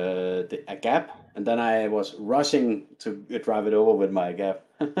a gap, and then I was rushing to drive it over with my gap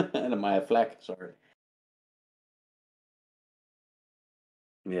and my flag. Sorry.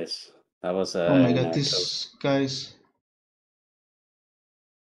 Yes, that was. Oh my god, these guys.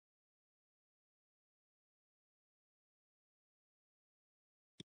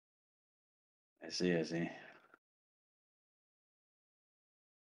 I see.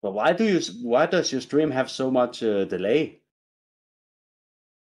 But why does your stream have so much delay?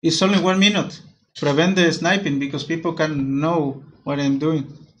 It's only 1 minute. Prevent the sniping because people can know what I'm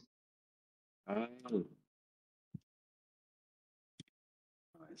doing. Oh.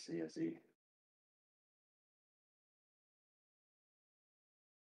 I see.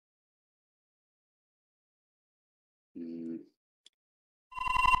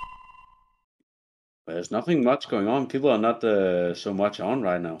 There's nothing much going on. People are not so much on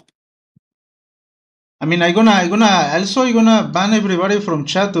right now. I mean, I'm gonna ban everybody from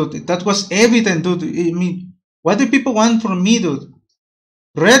chat, dude. That was evident, dude. I mean, what do people want from me, dude?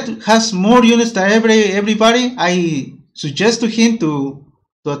 Red has more units than everybody. I suggest to him to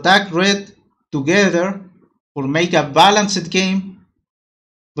attack Red together or make a balanced game.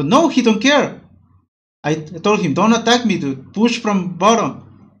 But no, he don't care. I told him, don't attack me, dude. Push from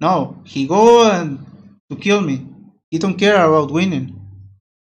bottom. No, he go and to kill me. He don't care about winning.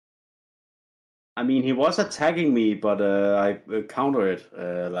 I mean, he was attacking me, but I countered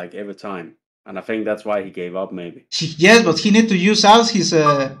it like every time, and I think that's why he gave up. Maybe. Yes, but he need to use out his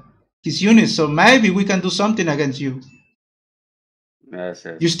units, so maybe we can do something against you. Yes.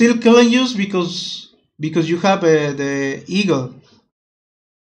 You still killing us because you have the eagle.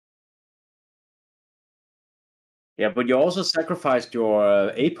 Yeah, but you also sacrificed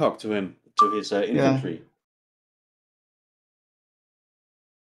your APOC to him, to his infantry. Yeah.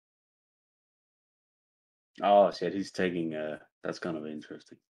 Oh shit, he's taking. That's gonna be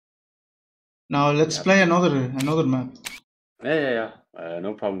interesting. Now let's play another map. Yeah.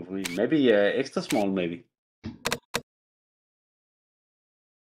 No problem for me. Maybe extra small, maybe.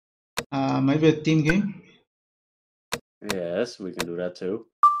 Maybe a team game. Yes, we can do that too.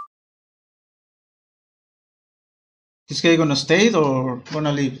 This guy gonna stay or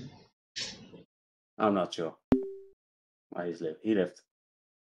gonna leave? I'm not sure. Why he's left? He left.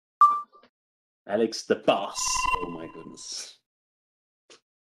 Alex the boss. Oh my goodness.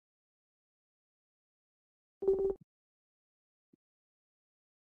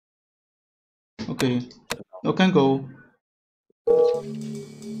 Okay. You can go. Well,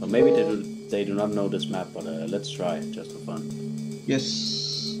 maybe they do not know this map, but let's try it just for fun.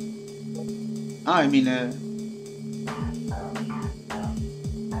 Yes. I mean.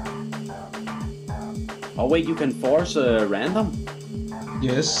 Oh wait, you can force random?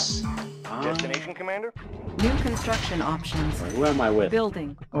 Yes. Destination, Commander? New construction options. Who am I with?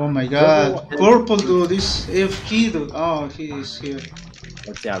 Building. Oh my god. Purple dude, this FG dude. Oh, he is here.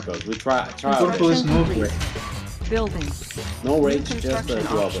 Let's see how it goes. We try. Purple is moving. Building. No rage, just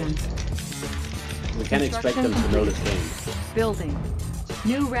options. We can't expect them to know this game. Building.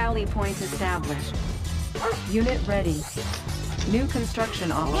 New rally point established. Unit ready. New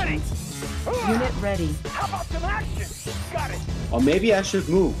construction options. Unit ready. How about some action? Got it. Or maybe I should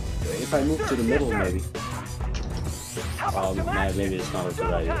move. If I move to the middle, maybe. How about some action? Maybe it's not a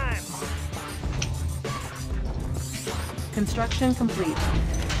good idea. Construction complete.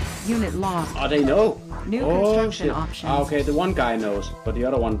 Unit lost. Oh, they know. New Oh, construction shit. options. Ah, okay, the one guy knows, but the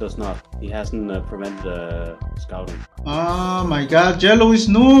other one does not. He hasn't prevented scouting. Oh my god, Yellow is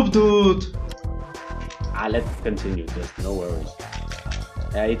noob, dude. Ah, let's continue this. No worries.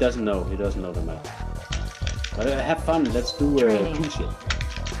 Yeah, he doesn't know. He doesn't know the map. But have fun. Let's do Training. cool shit.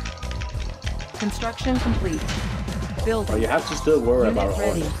 Construction complete. Building. Oh, you have to still worry Unit about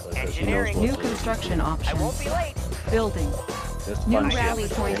ready. Orange, because he knows New what to do. construction I won't options. be late. Building. Just New fun shit. rally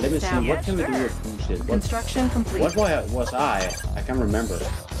point Okay, let me see. What established. can we do with cool shit? What Construction complete. was I? I can't remember.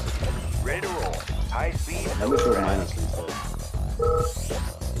 Ready to roll. High speed. Let me show minus instead.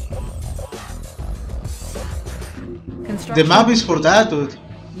 Construction The map is for complete. that, dude.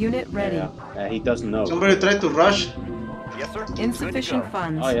 Unit ready. Yeah, he doesn't know. Somebody try to rush. Yes, sir. Insufficient Good to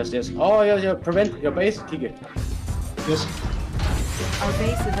funds. Oh, yes. Oh, yeah, prevent your base. Kick it. Yes. Our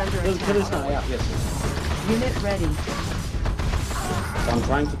base is under Kill this now. attack. Yeah, yes. Unit ready. So I'm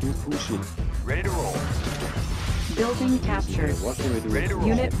trying to do cool shit. go. Ready to roll. Building captured. What can we do? Ready to roll.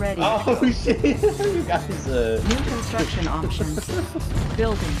 Unit ready. Oh shit! You guys, New construction options.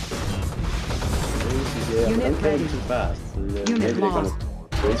 Building. yeah, Unit don't go ready. too fast. Unit Maybe they're gonna lost.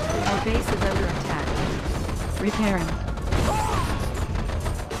 waste for it. Our base is under attack. Repairing.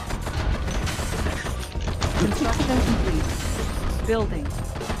 Construction complete. Building.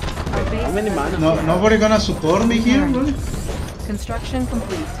 Our base How many is under miners? No, nobody gonna support me here, really? Construction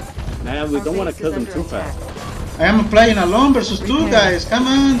complete. Man, we Our don't want to base kill is them under too attack. fast. I am playing alone versus two Repair. guys. Come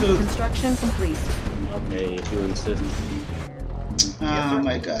on, dude. Construction complete. Okay, if you insist. Oh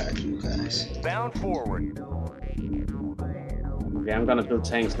my god, you guys. Bound forward. Okay, I'm gonna build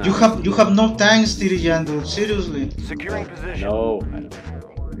tanks now. You have no tanks, Tirijan, dude. Seriously. Securing position. No, I don't.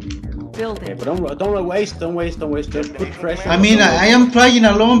 Okay, Building. but don't waste. Just put pressure. I mean, I am playing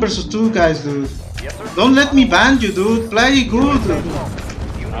alone versus two guys, dude. Yes, sir. Don't let me ban you, dude. Play good. Ready.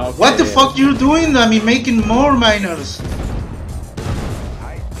 Okay, What the fuck you doing? I mean, making more miners.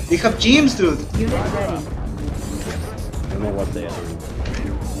 They have gyms, dude. Unit ready. I don't know what they are doing.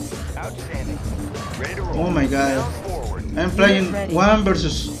 Outstanding. Ready to roll. Oh my god. Bound forward. I'm playing Ready. one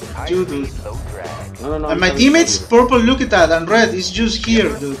versus High two, speed, dude. low drag. No. And I'm my coming teammates for you. purple, look at that, and red is just here,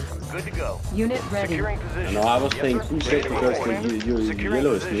 dude. Good to go. Unit ready. Securing position. No, I was Yes, playing sir. cool Ready shit to because roll, the Commander. Securing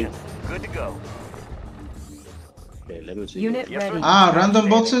yellow is position. new. Good to go. Okay, let me see. Unit Yes, sir. ready. Ah, random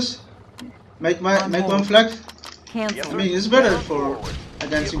boxes. Make one flag. Cancel. I mean, it's better for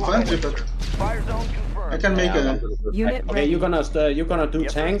against infantry, but Fire zone confirmed. I can make Yeah, I'm a. gonna do Unit tanks. Okay, ready. you're gonna do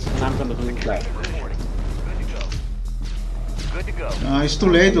Yes, sir. tanks, and I'm gonna do flag. Reporting. Good to go. Good to go. It's too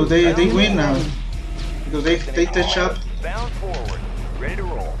late, dude. They win now because they touch up. Bound forward. Ready to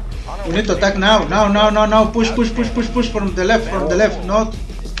roll. On our We way. need to attack now. Push from the left. Not.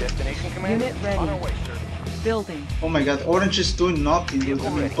 Destination commander. Unit ready. On our way, sir. Building. Oh my god, orange is doing nothing, dude. I Vehicle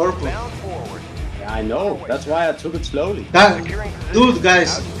mean, ready. purple. Bound forward. Yeah, I know. That's why I took it slowly. That, dude,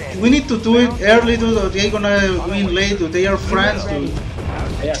 guys, we need to do it early, dude, or they're gonna win late, dude. They are friends, dude.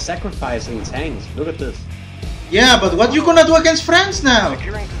 They are sacrificing tanks. Look at this. Yeah, but what you gonna do against friends now?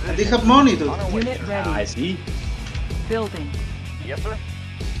 Securing position. And they have money, dude. On our way, Unit sir. I ready. see. Building. Yes, sir.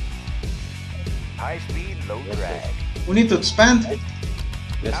 High speed, low drag. We need to expand.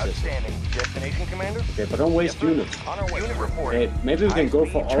 Yes. Outstanding. Destination commander. Okay, but don't waste units. On our way. Unit reporting. Okay, maybe we can go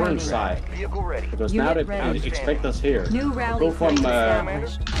for High-speed orange training. side Vehicle ready. because Unit now they ready. expect us here. New rally Go from point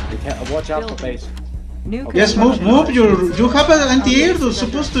established. watch out for Building. base. New Yes, construction move. options. You have an anti-air, dude.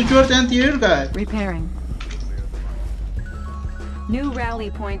 Supposed to you're the anti-air guy. Repairing. New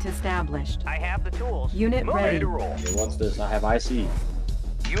rally point established. I have the tools. Unit Ready ready. to roll. Okay, what's this? I have IC.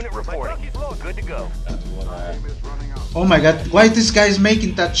 Unit reporting. Good to go. That's what I. Oh my god, why this guy is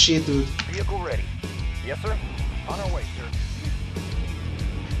making that shit, dude? Vehicle ready. Yes, sir. On our way, sir.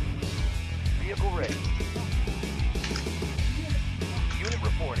 Vehicle ready. Unit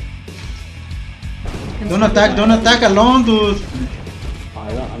reporting. Don't attack alone, dude.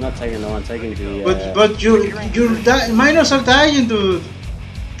 I'm not taking no. I'm taking the. But miners are dying, dude.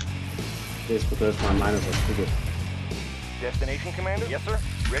 This because my miners are stupid. Destination commander. Yes, sir.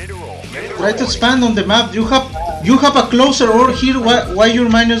 Ready to roll. Ready to Try to roll. expand on the map. You have a closer ore here. Why your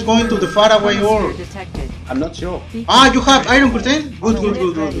miners going to the faraway ore? Atmosphere detected. I'm not sure. Ah, you have iron curtain.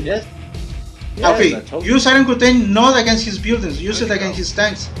 Good. Yes. Okay, I told you. use iron curtain not against his buildings. Use it against his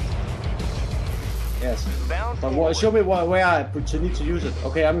tanks. Yes. Bound But forward. show me where I need to use it.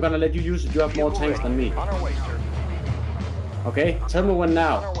 Okay, I'm gonna let you use it. You have more Vehicle tanks than ready. me. On our way, sir. Okay, tell me when On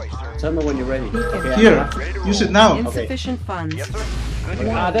now. our way, sir. Tell me when you're ready. Okay, Here, use it now. Insufficient funds. Yes, sir. Good to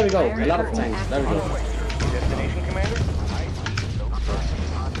go. There we go. A lot of tanks. There we On go. our way, sir. Destination commander.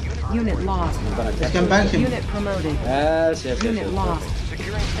 Unit Unit lost. I'm gonna I catch can you. ban him. Unit promoted. Yes. Unit lost.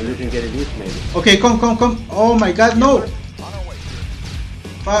 Perfect. And you can get elite maybe. Okay, come. Oh my god, no!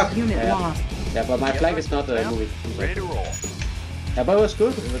 Fuck. Unit Yeah. lost. Yeah, but my flag is not moving. Ready to roll. Yeah, but it was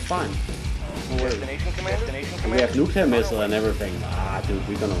good. It was fine. No worries. Destination commander. And we have nuclear missile and everything. Ah, dude,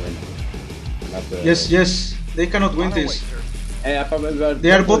 we're gonna win. Not the- Yes, they cannot win On our way, this. sir. Yeah, but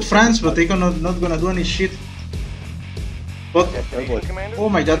They are both friends, but they cannot not gonna do any shit. But Destination commander. oh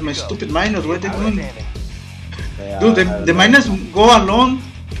my god, my Ready to go. stupid miners, what are they doing? Outstanding. Dude, the miners go alone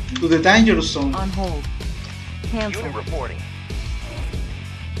to the danger zone. On hold. Cancel. Unit reporting.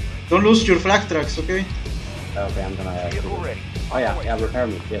 Don't lose your flag tracks, okay? Okay, I'm gonna. Vehicle ready. Oh yeah, repair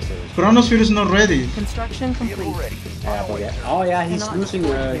me. Yes, sir. Chronosphere is not ready. Construction Vehicle complete. ready. Yeah, but yeah. Oh yeah, he's Cannot losing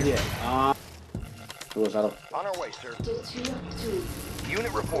deploy here. here. It was out of. On our way, sir.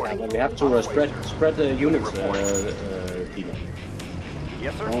 Unit reporting. But we have to spread the units, people.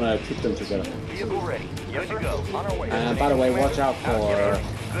 Yes, sir. I wanna keep them together. Vehicle ready. Good to go. On our way. And by the way, watch out for.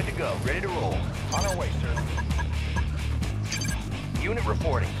 Good to go. Ready to roll. On our way, sir. Unit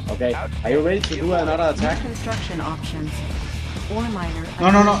reporting. Okay, are you ready to do another New attack? construction options. Ore miner. No.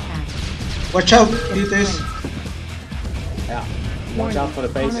 under attack. Watch out, it is. Yeah. Watch out for the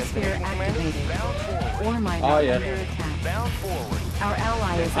base. Chronosphere activated. Bound forward. Ore miner Oh, yeah. under attack. Bound forward. Our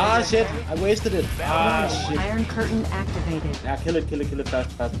ally is Ah under shit! attack. I wasted it. Ah shit! Iron curtain activated. Yeah, kill it fast.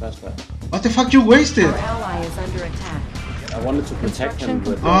 What the fuck you wasted? Our ally is under attack. I wanted to protect him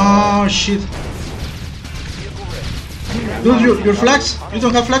with. Oh shit. Vehicle ready. Dude, your flags? You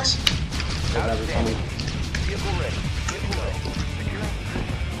don't have flags? Whatever coming. Vehicle ready. Vehicle ready. Securing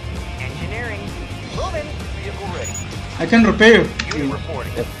position. Engineering. Moving. Vehicle ready. I can repair. Unit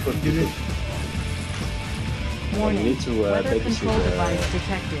reporting. That's good. You Warning. need to, Weather babysit, control device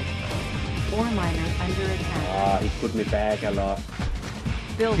detected. Ore miner under attack. Ah, he put me back a lot.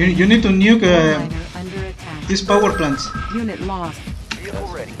 Building. you need to nuke Ore miner under attack. these power plants. Unit lost. Vehicle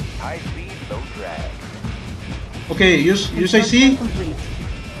ready. High speed, low drag. Okay, use Construction IC. complete.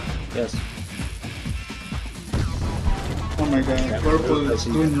 Yes. Oh my god, purple is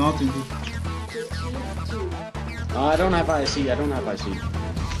doing nothing. Dude. No, I don't have IC.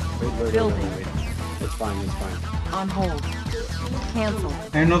 Wait. Building. It's fine. On hold. Cancel.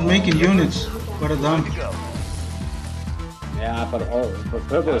 I'm not making units. What a dumb. Good to go. Yeah, but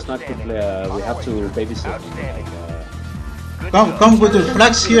purple is not good player. We have to babysit. Outstanding. Good to Come, go. come with your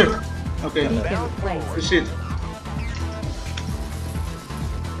flags here. Okay, Beacon placed. that's it.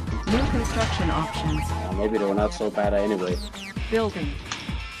 New construction options. Maybe they were not so bad anyway. Building.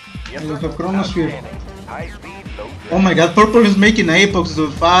 Yes, I don't sir. have chronosphere. Outstanding. High speed, low drag. Oh my god, purple is making apex,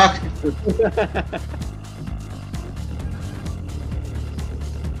 dude. Fuck.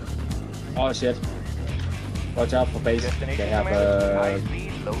 Oh shit. Watch out for base. They Destination have commander. High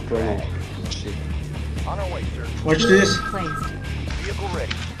speed, low chrono. drag. Shit. On our way, sir. Watch this. Placed. Vehicle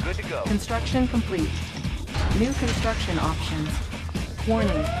ready. Good to go. Construction complete. New construction options. Warning.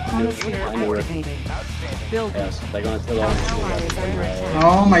 Chronosphere I knew it. activated. Outstanding. Building. Yes, they're gonna kill Our us. ally is under attack.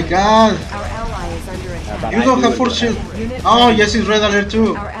 Oh my god. Our ally is under but attack. You I don't do have it force with shield. Unit Oh ready. yes, it's red alert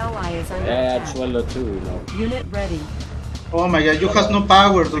too. Our ally is under Yeah, it's attack. well too, you know. Unit ready. Oh my god, you have no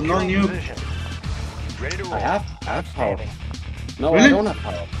power, dude. No Securing nuke. position. Ready to roll. I have power. Outstanding. No, Really? I don't have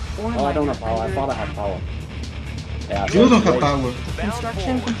power. Ore Oh, I don't miner have power. I under thought I had attack. power. Yeah, You don't have wait. power.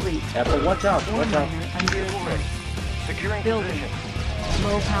 Construction complete. Yeah, but watch out, Ore watch out. miner under Vehicle attack. ready. Securing Building. position.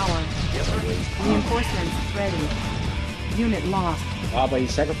 Low power. Yes, sir. Reinforcements ready. Unit lost. Ah, but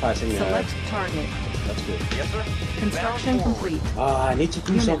he's sacrificing. Select target. That's good. Yes, sir. Construction Bound forward. complete. Ah, I need to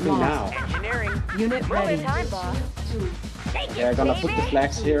do Unit something lost. now. Engineering. Unit ready. Yeah, I'm gonna put the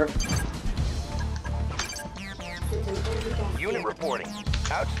flags here. Unit reporting.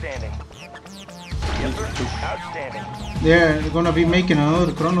 Outstanding. Yes, sir. Outstanding. They're gonna be making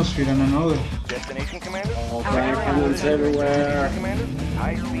another chronosphere and another. Destination commander. Oh, grand cannons everywhere. Commander.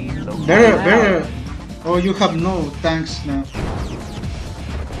 High speed, low Better. Oh, you have no tanks now.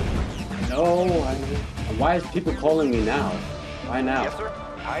 No, why is people calling me now? Why now? Yes, sir.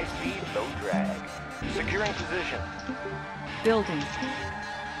 High speed, low drag. Securing position. Building.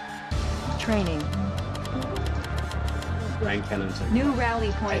 Training. Grand cannons. New rally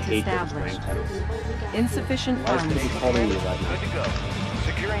I point hate those established. grand cannons. Insufficient Why is funds. people calling me right Good now? to go.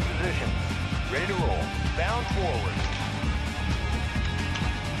 Securing position. Ready to roll. Bound forward.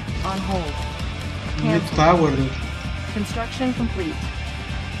 On hold. You need Cancel. power, dude. Construction complete.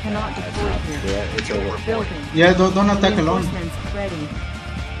 Cannot deploy here. Yeah, it's over. Building. Yeah, don't attack alone. Reinforcements ready.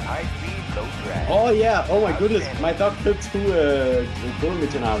 High speed, low drag. Oh yeah, oh my goodness, my dog killed 2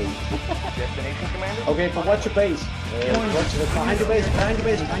 Kurumichin army. Destination, Commander? Okay, but what's your base? What's behind your base, behind your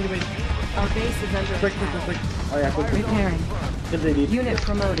base, behind your base. Our base is under Quick. attack. Oh yeah, quick. Repairing. Kill the elite. Unit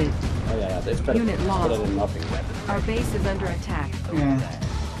promoted. Oh yeah, that's better. Unit lost. Better than nothing. Our base is under attack. Yeah.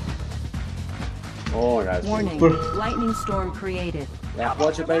 Oh guys. Warning. But- Lightning storm created. Yeah,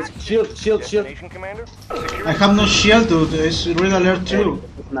 watch your base. Shield. Destination, Commander? I have no shield, dude. It's red alert too.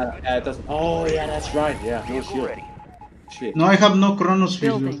 Yeah, it doesn't. Oh yeah, that's right. Yeah, no Vehicle shield. ready. Shit. No, I have no chronosphere, dude.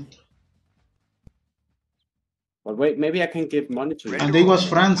 Building. But wait, maybe I can give money to you. And they was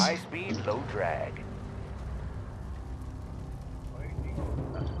France. High speed, low drag.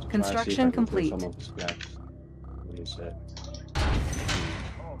 Construction complete. Some of the scraps. What he said.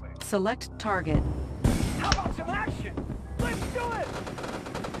 Select target. How about some action? Let's do it!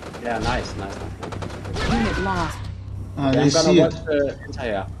 Yeah, nice. Unit lost. Okay, They I'm gonna see watch it. the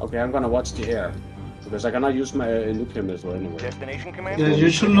entire. Okay, I'm gonna watch the air because I cannot use my nuclear missile anyway. Destination, Commander? Yeah, you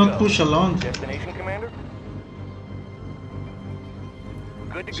should not push alone. Destination, Commander?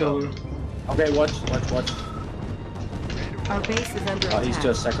 Good to So, go. Okay, watch. Our base is under Oh, attack. he's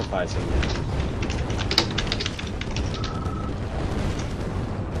just sacrificing.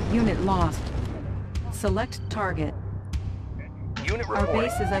 Unit lost. Select target. Unit Our reporting.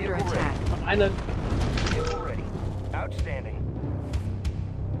 base is under Vehicle attack. I know. Ready. Vehicle ready. Outstanding.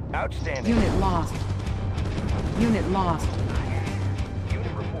 Outstanding. Unit lost. Unit lost.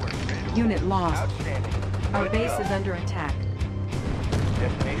 Unit reporting. Ready to Unit roll. lost. Outstanding. Our Good to base go. is under attack.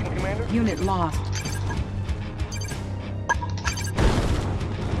 Destination, Commander? Unit lost.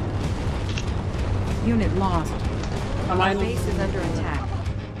 Unit lost. Am Our I base is under attack.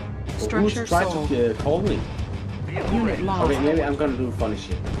 Who's Structure trying sold. to call me? Vehicle Unit ready. lost. Okay, maybe I'm gonna do funny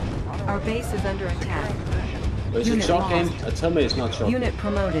shit. Our base is under attack. Is it Unit short game? lost. Tell me it's not short. Unit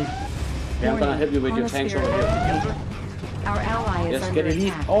promoted. Okay, I'm gonna help you with your tanks over here. Chronosphere. Our ally is Yes, under get elite.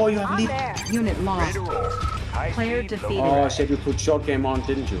 attack. Oh, you have elite. Unit Ready lost. to roll. High Player speed, low defeated. Oh drag. shit, you put short game on,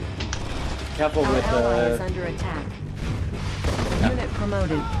 didn't you? Careful Our with ally is under attack. Unit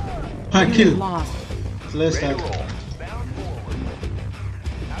promoted. I Unit kill. lost. Let's Ready to start. roll. Bound forward.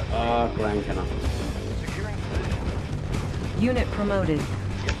 Grand cannon. Securing position. Unit promoted.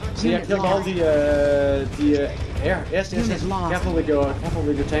 See, I Unit killed all lost. the air. Yes. Unit lost. Careful with your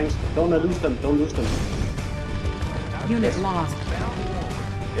tanks. Don't lose them. Unit lost.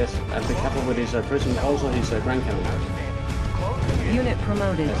 Yes, and be careful with his prison. Also, his grand cannon. Unit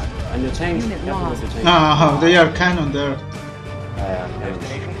promoted. And your tanks. Unit Careful lost. with your tanks. Ah, they are cannon there. Thanks.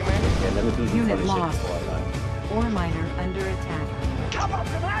 Destination, Commander? Yeah, let me do some Unit funny shit lost. before I die. Ore miner under attack. How about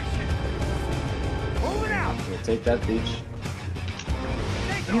some action? Moving out! Okay, take that, bitch.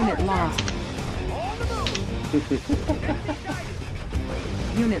 Unit lost. On the move!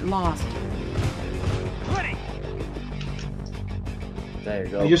 Unit lost. Ready! There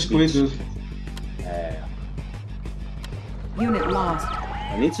you go. I just quit, bitch. dude. Yeah. Unit lost. I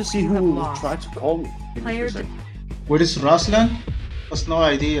need to see You have who lost. tried to call me. Give me Player a second. Where is Ruslan? Has no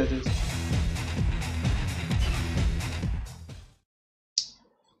idea, dude.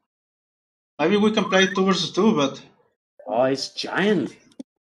 Maybe we can play 2 versus 2, but Oh, it's giant.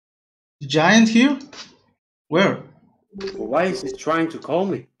 giant here? Where? Why is he trying to call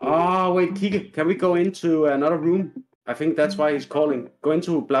me? Oh, wait, Kike, can we go into another room? I think that's why he's calling. Go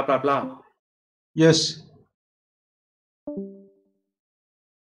into blah, blah, blah. Yes.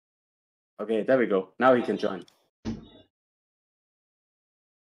 Okay, there we go. Now he can join.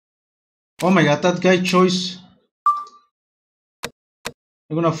 Oh my god, that guy choice.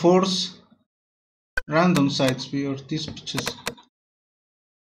 I'm gonna force random sites for these bitches.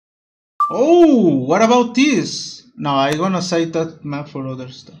 Oh, what about this? No, I'm gonna site that map for other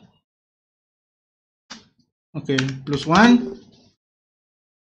stuff. Okay, +1.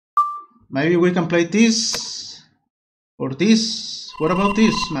 Maybe we can play this or this. What about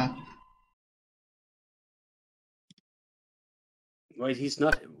this map? Wait, he's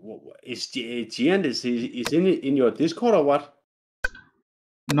not. Is Giant is in your Discord or what?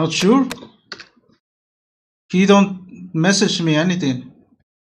 Not sure. He don't message me anything.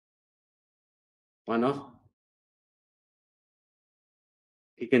 Why not?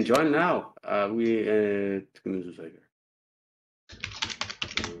 He can join now. Give me 2 seconds.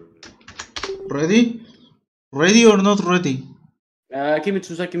 Ready? Ready or not ready? Give me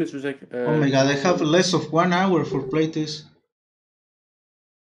 2 seconds. Give me 2 seconds. Oh my god, I have less of 1 hour for play this.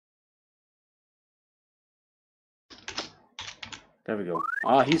 There we go.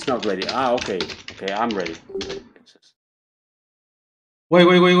 Ah, he's not ready. Ah, okay. Okay, I'm ready. Wait.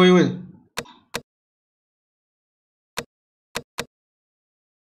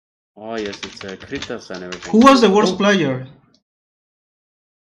 Oh yes, it's critters and everything. Who was the worst player?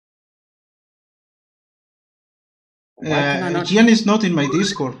 Why can I not? Gian is not in my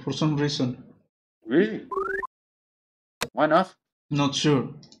Discord for some reason. Really? Why not? Not sure.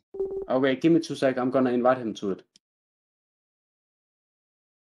 Okay, give me 2 seconds. I'm gonna invite him to it.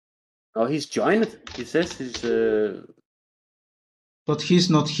 Oh, he's joined. He says he's. But he's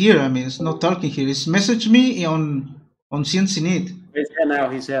not here. I mean, he's not talking here. He's messaged me on CnCNet. He's here now.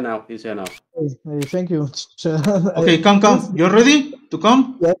 He's here now. He's here now. Hey, thank you. Okay, come. You're ready to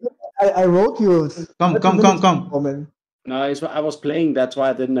come? Yeah, I wrote you. Come. Comment. No, I was playing. That's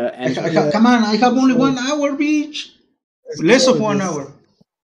why I didn't answer. Come on, I have only 1 hour, bitch. Less of 1 hour.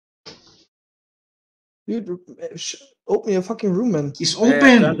 Dude, open your fucking room, man. It's Turn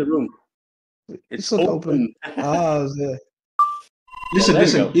open. the room. It's not open. Yeah.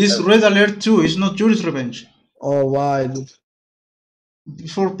 Listen. It's Red Alert 2. It's not Yuri's Revenge. Oh, why, dude?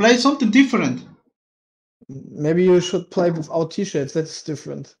 For play something different. Maybe you should play without t-shirts. That's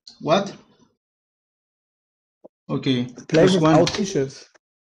different. What? Okay. Play first without one. t-shirts.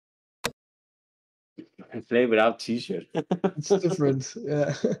 And play without t-shirt. It's different.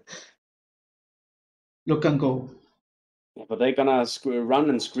 Yeah. Look and go. But they're gonna run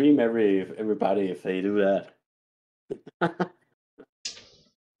and scream everybody if they do that.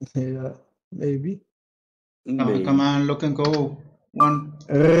 Yeah. Maybe. Maybe. Come on, look and go. One.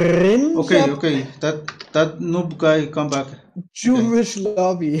 Rim. Okay. That noob guy come back. Jewish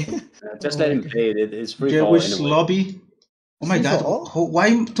lobby. Just let him play it. It's free for all Jewish anyway. lobby. Oh my Free god. for all?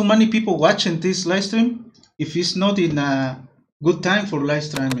 Why too many people watching this live stream if it's not in a good time for live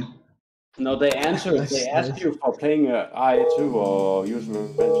streaming? No, they answered. Nice, They asked nice. you for playing IA2 or Use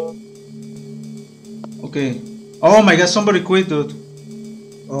Revenge. Okay. Oh my god, somebody quit, dude.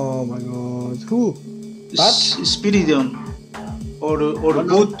 Oh my god. Who? Spiridion. Or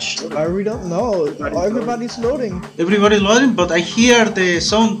Butch. We don't know. Everybody's loading. Everybody's loading, but I hear the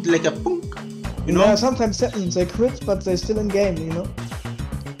sound like a punk. You know? Yeah, sometimes happens. They quit, but they're still in game, you know?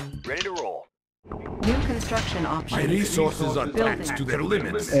 Ready to roll. New construction My options. resources are taxed to their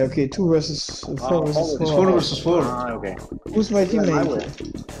limits. Okay, 2 versus 4 versus 4. It's 4 versus 4. Ah, okay. Who's my I teammate? will.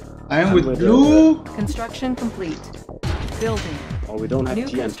 I am with with, blue. Construction complete. Building. Oh, we don't have New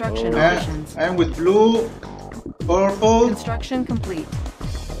GM. construction Oh. options. I am with blue. Purple. Construction complete.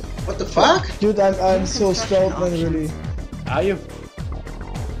 What the fuck? Dude, I'm so construction stoked, man, really. Are you?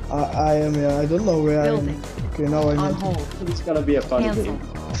 I am, yeah. I don't know where Building. I am. Okay, now I On know. hold. It's gonna be a funny Cancel.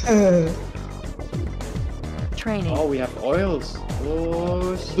 game. Training. Oh, we have oils.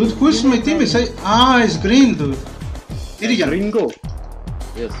 Oh, shit. Dude, who's my team? It's green, dude. Irian, Gringo.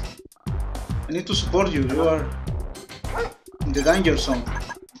 Yes. I need to support you. You are in the danger zone.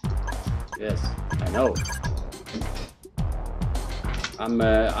 Yes, I know.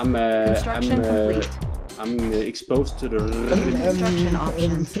 Construction complete. I'm exposed to the Construction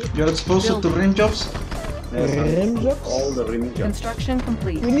options. You're exposed to rim jobs. Rim jobs? all the rim jobs. Construction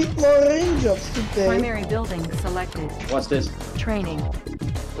complete. We need more rim jobs today. Primary building selected. What's this? Training.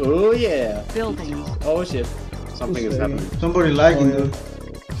 Oh yeah. Building. Oh shit. Something is happening. Somebody lagging, Oh, yeah. dude.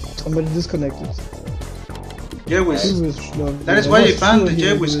 Somebody disconnected. Jewish. Jewish lobby. That is Yeah, why I I was banned sure the he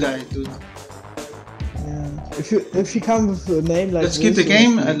would Jewish do it. guy, dude. Yeah. If you come with a name like Let's skip the this,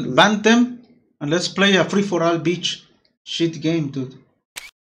 game it's and good. ban them, and let's play a free-for-all beach shit game, dude.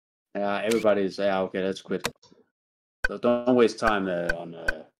 Yeah, everybody's okay. Let's quit. So don't waste time on.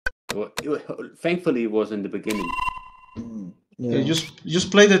 Thankfully, it was in the beginning. Yeah. Yeah, just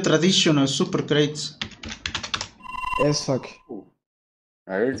play the traditional super crates. Yes, fuck.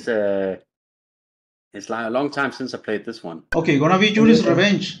 It's like a long time since I played this one. Okay, gonna be Yuri's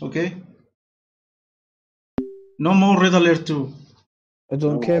Revenge, okay? No more Red Alert 2. I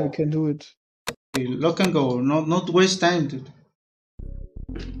don't care, we can do it. Okay, lock and go, not waste time, dude.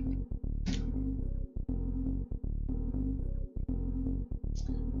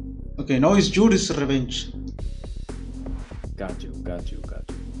 Okay, now it's Yuri's Revenge. Got you.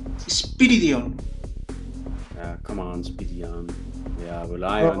 Spiridion. Yeah, come on, Speedy on. Yeah,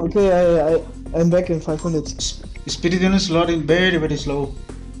 rely on you. Okay, I'm back in 5 minutes. Spiridion is loading very, very slow.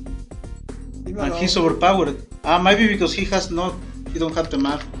 And he's overpowered. Maybe because he don't have the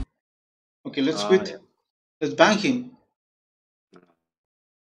map. Okay, let's quit. Yeah. Let's ban him.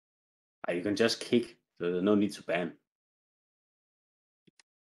 You can just kick, so there's no need to ban.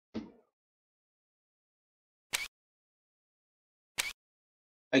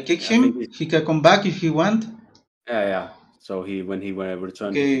 I kick Yeah, him. maybe. He can come back if he want. Yeah. So when he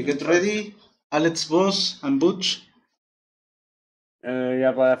returns. Okay, get ready. Alex Boss and Butch.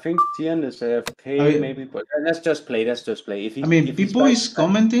 Yeah, but I think Tian is AFK maybe. But let's just play. Let's just play. If he, I mean, if he's people back, is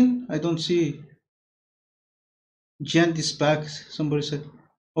commenting. I don't see. Giant is back. Somebody said.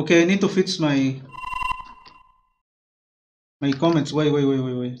 Okay, I need to fix my comments. Wait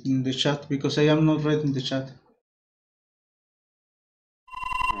in the chat because I am not reading the chat.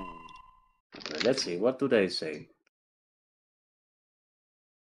 Okay, let's see. What do they say?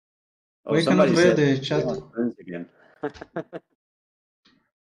 Oh, Why cannot somebody read said the chat? again.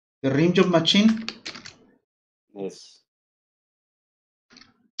 The rim job machine. Yes.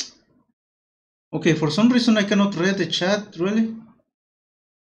 Okay, for some reason I cannot read the chat. Really?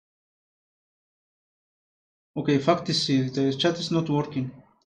 Okay, fact is the chat is not working.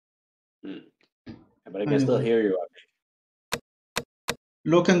 Yeah, but I can still hear you.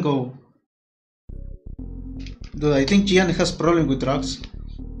 Lock and go. Dude, I think Gian has problem with drugs.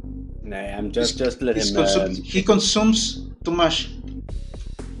 Nah, I'm just let him. He consumes too much.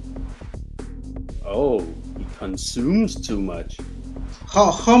 Oh, he consumes too much.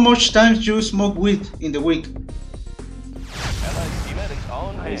 How much time do you smoke weed in the week?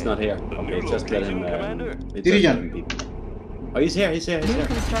 He's not here. Okay, just let him. Dirijan. Oh, he's here. He's here. He's here.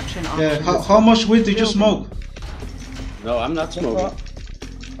 Yeah. How much weed did you smoke? No, I'm not smoking.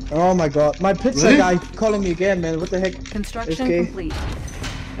 Oh my god, my pizza Really? guy calling me again, man. What the heck? Construction SK. complete.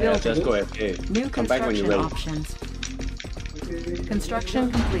 Yeah, just go ahead. New Come back when you're construction ready. options.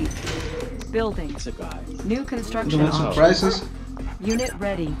 Construction complete. Building. It's a guy. New You construction want options. surprises? Unit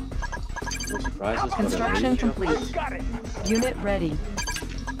ready. No surprises. Construction complete. Got it. Unit ready.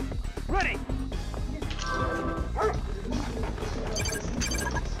 Ready.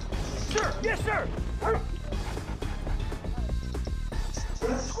 Sir. Yes, sir.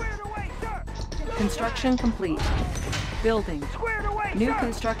 Squared away, sir. Construction complete. Building. Squared away, New sir.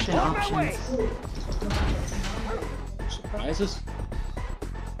 construction On my way. options. Surprises?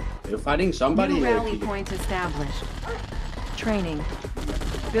 You're fighting somebody? New or rally keep- point established. Training.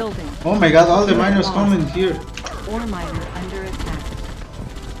 Building. Oh my god, all the miners coming here. Ore miner under attack.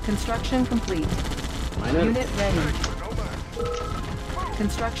 Construction complete. Miner? Unit ready.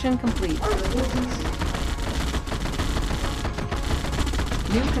 Construction complete.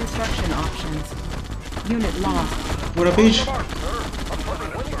 New construction options. Unit lost. What a bitch.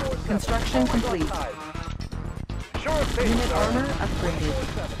 Construction complete. Sure thing. Unit armor upgraded.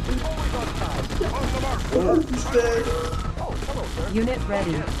 Unit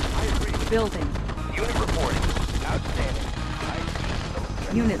ready. Building. Unit reporting. Outstanding.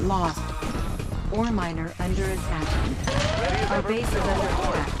 Unit lost. Ore miner under attack. Our base is under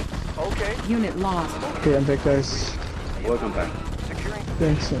attack. Okay. Unit lost. Okay, I'm back, guys. Welcome back. Securing.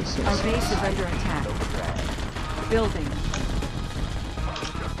 Thanks. Our base is under attack. Building.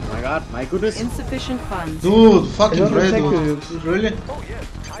 Oh my god, my goodness. Insufficient funds. Dude, fucking I don't red, protect dude. you. Really? Oh yes,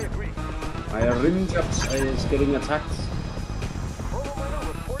 I agree. My rim is getting attacked.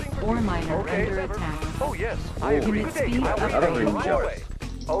 Ore miner Okay. under attack. Oh yes, I agree. Unit Good day, speed Commander. upgraded. On my way.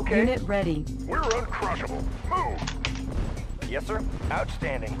 Okay. Unit ready. We're uncrushable. Move. Yes, sir.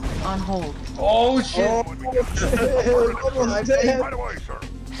 Outstanding. On hold. Oh shit! Right away, sir.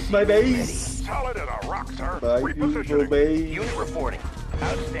 My base! Solid as a rock, sir. My beautiful base! Unit reporting.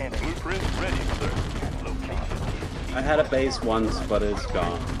 Outstanding. Blueprint ready, sir. Location. I had a base once, but it's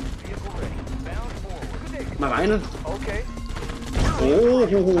gone. Vehicle ready. Bound forward. My miner? Okay. Oh! Our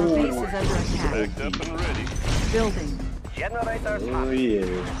base is under attack. and ready. Building. Generators Oh hot. yeah.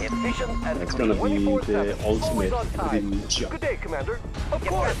 Efficient and That's gonna be 24/7. the ultimate Always on time. rim job. Good day, Commander. Of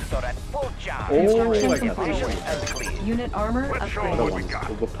course. Sir, at full charge. Oh, Construction I got complete. this one. And clean. Unit armor The other upgraded. one is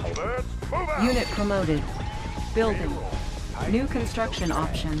overpowered. Let's move out. Unit promoted. Building. New construction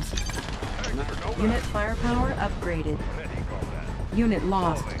options. Unit firepower upgraded. Unit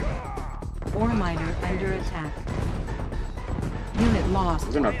lost. Ore miner under attack. Unit lost.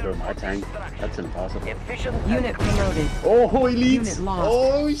 I'm gonna throw my tank. That's impossible. Efficient Unit promoted. Oh, elite! Unit lost.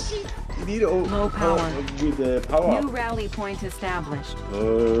 Oh shit! Elite! Oh, Low power. with the power New up. rally point established.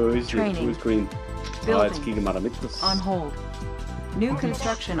 Oh shit! Training. Who's green? Building. It's kicking out of Mictus. On hold. New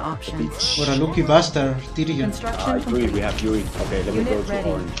construction options. What a lucky bastard, Tyrion. Construction Yuri, complete. we have Yuri. Okay, let me Unit go to ready.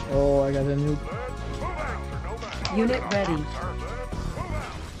 orange. Oh, I got a new. Unit ready.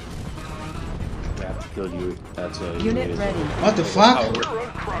 We have to kill Yuri. That's a Unit ready. What the fuck?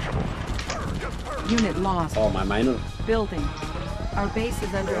 Unit lost. Oh, my miner. Building. Our base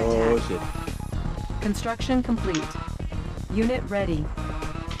is under Oh attack. shit. Construction complete. Unit ready.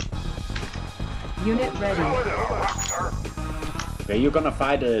 Unit ready. Okay, you're gonna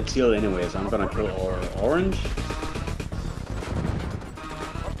fight teal anyways. I'm gonna kill orange.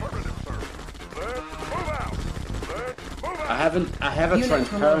 I I have a Unit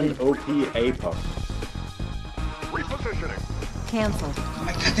transparent OP APOC. Repositioning. Cancelled. Oh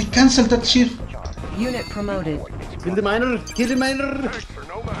my god, they cancelled that shit. Unit promoted. Kill the miner! Kill the miner! Sir,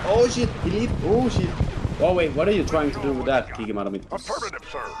 no match. Oh shit, he leave. Oh shit. Oh wait, what are you trying to do with that? Kick him out of me. Affirmative,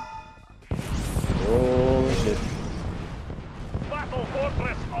 sir. Oh shit. Battle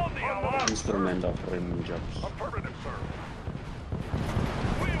fortress on the alarm. Instrument of rim jobs. Affirmative, sir.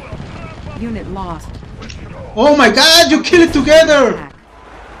 We will tramp up. Unit lost. Oh my god, you kill it together!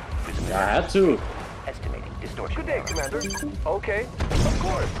 Attack. I had to. Estimating distortion. Good day, Commander. Okay. Of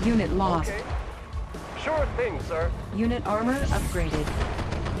course. Unit lost. Okay. Sure thing, sir. Unit armor upgraded.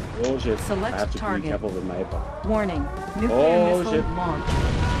 Oh shit. Select I have to target. be careful with my APOC. Warning. Nuclear Oh, missile shit. launch.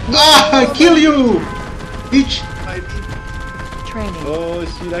 Ah, I kill you! Bitch! Training. Oh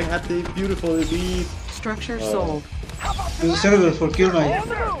shit, I had the beautiful elite. Structure sold. You server for kill my.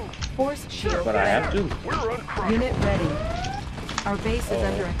 Force shield. But I have to. We're uncrossed. Unit ready. Our base is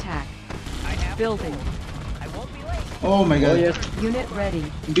under attack. Building. Oh my Oh god. yes. Unit ready.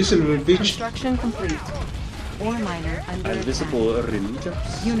 Invisible bitch. Construction complete. Ore miner under attack. Invisible rim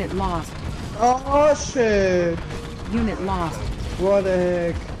jobs. Unit lost. Oh shit! Unit lost. What the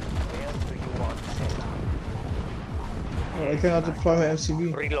heck? Oh, I cannot deploy my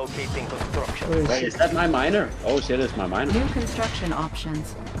MCV. Relocating construction. Holy Wait, shit. is that my miner? Oh shit, it's my miner. New construction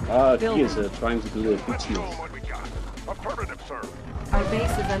options. He is trying to do a big Show shield. 'em what we got. Affirmative, sir. Our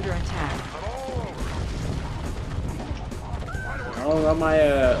base is under attack. Oh, got my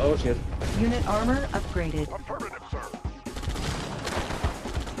oh shit. Unit armor upgraded. Affirmative, sir.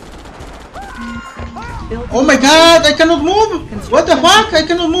 Building. Oh my god, I cannot move! What the fuck? I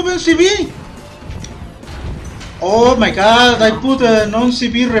cannot move MCV! Oh my god, I put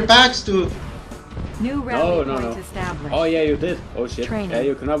non-CB repacks to. New No, rally no, point no. established. Oh yeah, you did. Oh shit. Training. Yeah,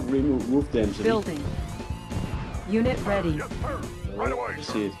 you cannot remove them. So Building. Unit ready. Yes, sir. Right away,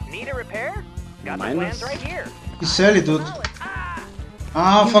 sir. Shit. Need a repair? Got the Minus. plans right here. He's selling, dude.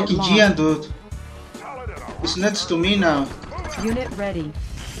 Ah, Unit fucking lost. Gian, dude. Solid in our It's next to me now. Unit ready.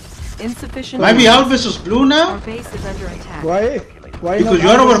 Insufficient. Maybe funds. Alves is blue Our now? base is under attack. Why? Why Because not you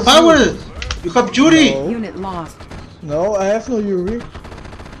are others? overpowered! You have Yuri! No. Unit lost. No, I have no Yuri.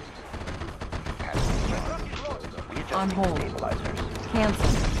 On hold. Cancel.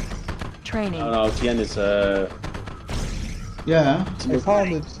 Training. Oh no, Tien is Yeah. I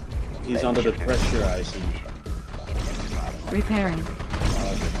found it. he's under the pressure, I see. Repairing.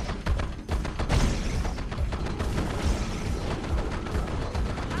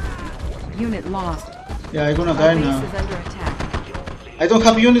 Unit lost. Yeah, I'm gonna Our die base now. is under attack. I don't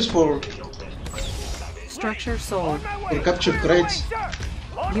have units for Structure sold. capture crates.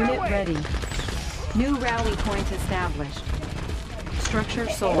 Unit ready. New rally point established. Structure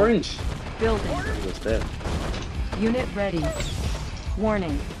sold. Orange. Building. He was dead. Unit ready.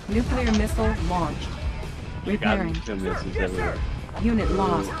 Warning. Nuclear missile launched. Repairing. He's everywhere. Unit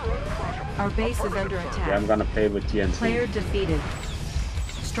lost. Our base is under Yeah, I'm attack. gonna play with TNC. Player defeated.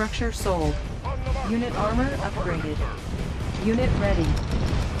 Structure sold. Unit armor upgraded. Unit ready.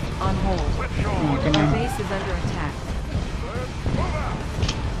 On hold. Oh, come Our on. base is under attack.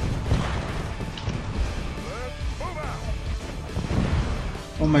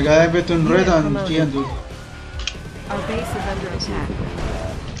 Oh my god, I bet on red and Gian, dude. Our base is under attack.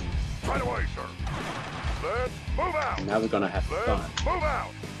 Right away, sir. Let's move out. Now we're gonna have fun. Let's move out.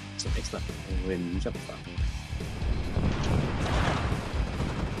 Some extra rim job fun.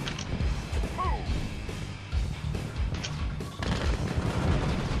 Move.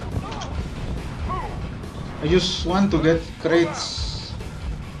 I just want to get crates.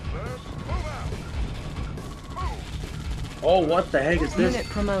 Oh, what the heck is this? Unit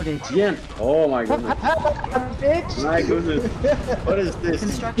promoted. Tien. Oh my goodness. Bitch! My goodness. What is this?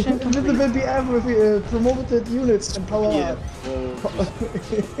 Construction Little complete. bit BF with promoted units and power Yeah. up.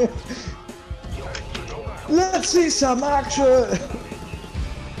 Oh, Let's see some action!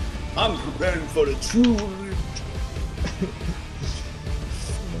 I'm preparing for the true.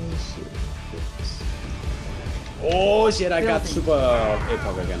 Oh shit, I got Building. super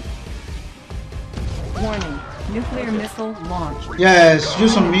APOC again. Warning. Nuclear missile launched. Yes,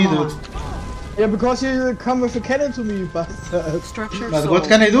 use on me, dude. Yeah, because you come with a cannon to me, you bastard. Structure But sold. what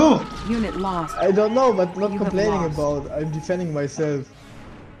can I do? Unit lost. I don't know, but not You have complaining lost. about. I'm defending myself.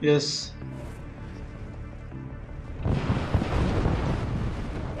 Yes.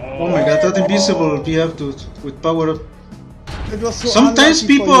 Oh my god, that invisible PF, dude, with power up. It was so Sometimes unlucky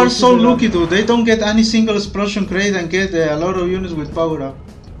people for you are to so do that. lucky, dude. They don't get any single explosion crate and get a lot of units with power up.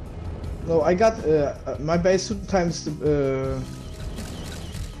 No, I got my base 2 times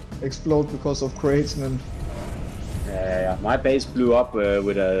explode because of crates, man. Yeah. My base blew up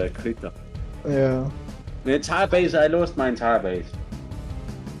with a critter. Yeah. The entire base, I lost my entire base.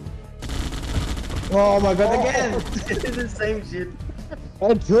 Oh my god, again! It's the same shit.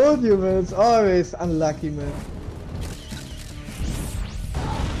 I told you, man. It's always unlucky, man.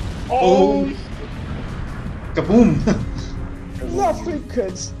 Oh! Kaboom! Nothing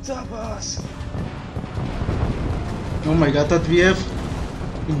can stop us. Oh my god, that VF.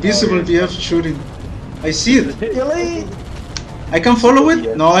 Invisible VF shooting. I see it. Really? I can follow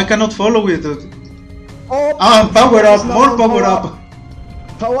it? No, I cannot follow it. Oh, Power up! no, More power up!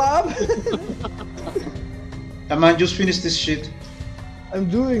 Power up? Come on, just finish this shit. I'm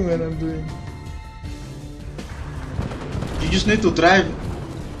doing, man, I'm doing. You just need to drive.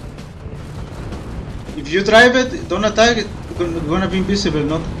 If you drive it, don't attack it. It's gonna be invisible.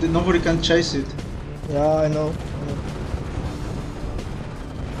 Nobody can chase it. Yeah, I know.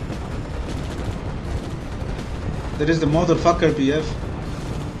 There is the motherfucker BF.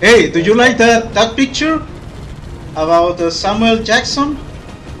 Hey, do you like that picture about Samuel Jackson?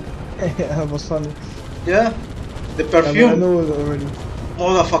 Yeah, that was funny. Yeah, the I perfume. know it already.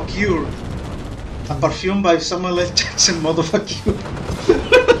 Motherfucker. A perfume by Samuel L. Jackson. Motherfucker.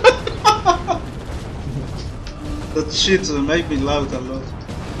 That shit make me laugh a lot.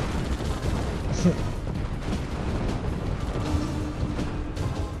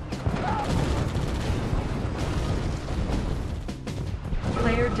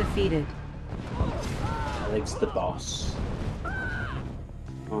 Player defeated. Alex the boss.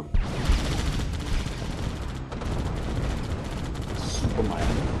 Huh. Superman.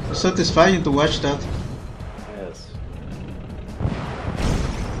 It's satisfying to watch that. Yes.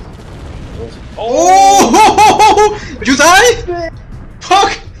 Oh! You die?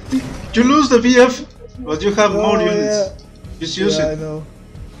 Fuck! You lose the VF, but you have more units. Yeah. Just use I it. know.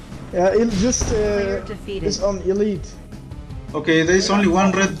 Yeah, it just Player defeated. is on elite. Okay, there is only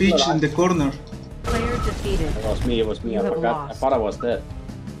one red beach in the corner. Player defeated. It was me, it was me. You I have forgot. I lost. thought I was dead.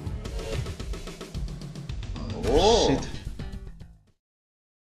 Oh, Shit.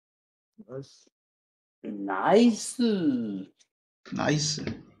 nice. Nice.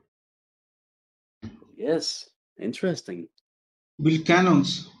 Yes, interesting. Build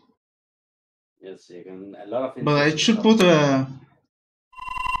cannons. Yes, you can. A lot of. But I interesting should stuff. put a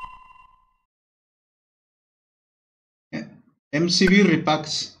MCV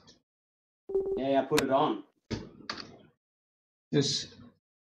repacks. Yeah, put it on. Yes.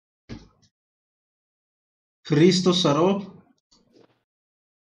 Christo Saro.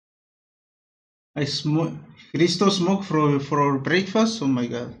 I smoke. Christo smoke for breakfast. Oh my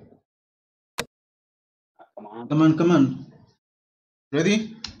god. Come on. Come on, come on.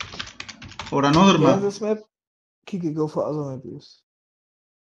 Ready? For another Yeah, map. this map. Kiki, go for other map use.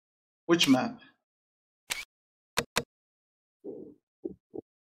 Which map?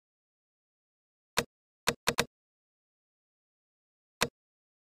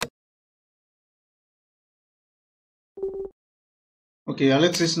 Okay,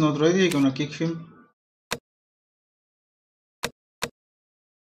 Alex is not ready. I'm gonna kick him.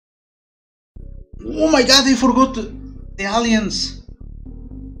 Oh my god, I forgot the aliens.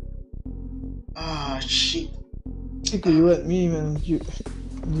 Ah, shit. Kiki, you and me, man. You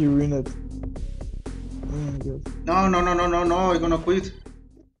ruined it. Oh my god. No, I'm gonna quit.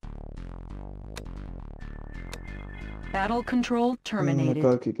 Battle control terminated.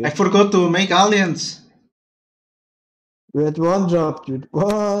 God, Kiki. I forgot to make aliens. You had one job, dude.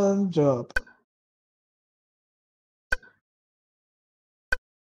 One job.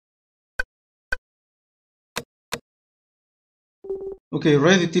 Okay,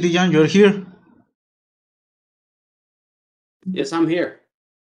 ready, Tirijan, you're here. Yes, I'm here.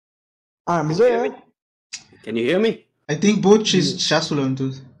 I'm Can you hear there. me? Can you hear me? I think Butch is Shasulan,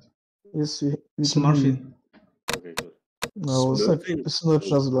 dude. Yes, we can hear you. Smurfing. Okay, good. No, Smurfing. it's not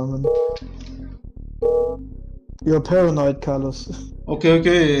Shazla, man. You're paranoid, Carlos.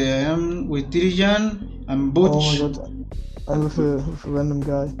 Okay, I am with Tirijan and Butch. Oh my god. I'm with a random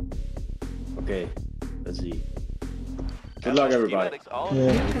guy. Okay, let's see. Good luck, everybody. New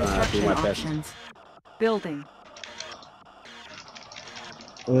Yeah. construction my best. options. Building.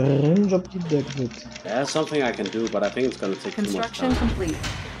 Rim job detected. There's something I can do, but I think it's gonna take Construction too much time. complete.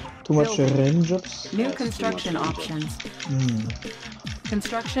 Too much Building. rim jobs. New Yes, construction too much. options. Hmm.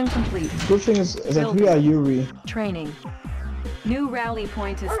 Construction complete. Good thing is that we are Yuri. Training. New rally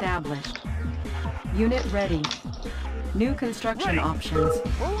point established. Unit ready. New construction options.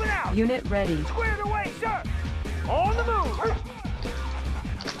 Moving out. Unit ready. Squared away, sir. On the move.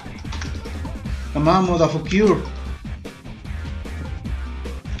 Come on, motherfucker.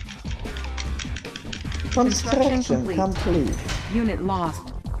 Construction complete. complete. Unit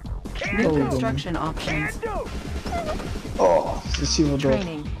lost. New Building. construction options. Oh, the silver dot.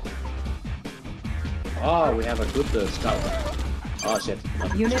 Training. Oh, we have a good scout. Oh shit.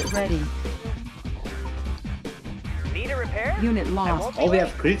 Unit ready. Need a repair? Unit lost. Oh, we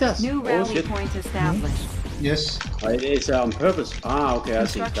have critters. New Oh rally shit. point established. Yes. It's on purpose. Ah, okay, I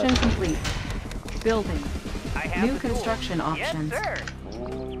see. Construction complete. Building. I have New the tools. construction options. Yes, sir.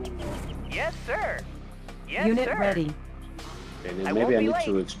 Yes, sir. Yes, Unit sir. ready. Okay, then I maybe won't I be need late.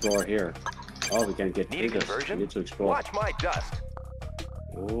 to explore here. Oh, we can get Need a critters. We conversion? need to explore. Watch my dust.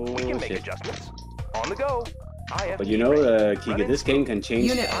 Oh We can make shit. adjustments. On the go. But you know, Kika, this game can change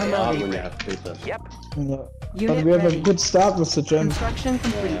Unit a lot ready. when you have critters. Yep. Yeah. Unit But we have ready. a good start with the gem. Construction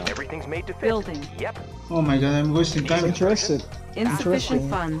complete. Yeah. Everything's made to fit. Building. Yep. Oh my god, I'm wasting I'm time. interested. Insufficient Interesting.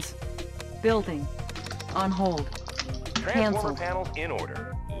 funds. Building. On hold. Transformer Cancelled. panels in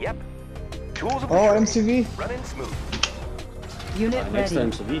order. Yep. Tools of the Oh, trade. MCV. Running smooth. Unit Next ready.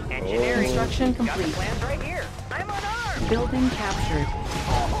 time to be. Engineering. Construction Got the complete. plans right here. I'm unarmed. Building captured.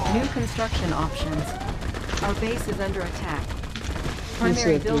 New construction options. Our base is under attack.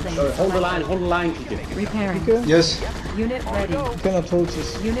 Primary Yes, sir. building. Hold the line, Kika. Repairing. Okay. Yes. Unit ready. You cannot hold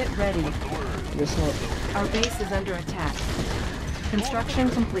this. Unit ready. Guess not. Our base is under attack. Construction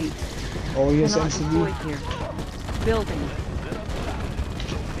complete. Oh, yes, Cannot deploy MCV. here. Building.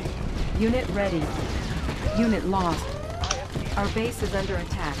 Unit ready. Unit lost. Our base is under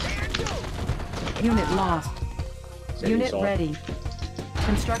attack. Unit lost. Same Unit salt. ready.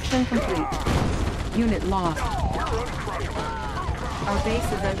 Construction complete. Unit lost. Our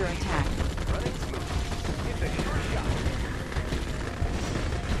base is under attack.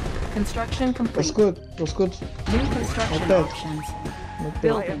 Construction complete. That's good. That's good. New construction Okay. options. Not bad.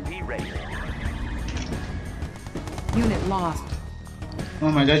 Building. IFP ready. Unit lost. Oh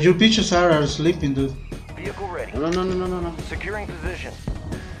my god, your bitches are sleeping, dude. Vehicle ready. No. Securing position.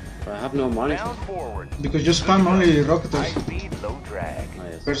 I have no money. Bound forward. Because you spam only High rocketers speed, low drag. Oh,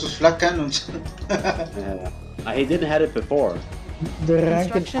 yes. versus flat cannons. He didn't have it before. The rank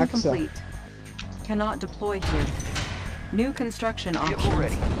in Construction AXA. complete. Cannot deploy here. New construction Vehicle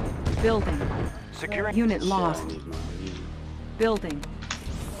ready. options. Building. Securing. Unit lost. Building.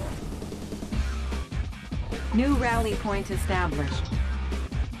 New rally point established.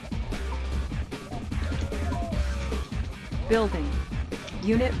 Building.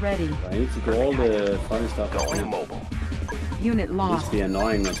 Unit ready. I need to do all the funny stuff. Going It mobile. Unit needs lost. to be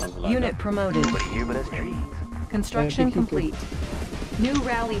annoying or something like Unit that. promoted. Nobody here but us trees. Construction Yeah, complete. New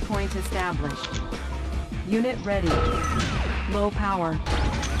rally point established. Unit ready. Low power.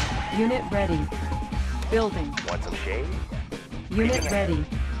 Unit ready. Building. Want some shade? Unit ready.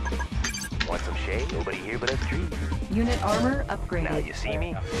 Want some shade? Nobody here but us trees. Unit armor Now upgraded. you see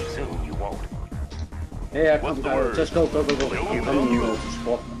me, soon you won't. Yeah, What's come, the word? just go. I'm coming to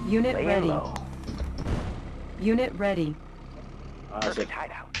support. Unit Laying ready. low. Unit ready. Ah, shit. Perfect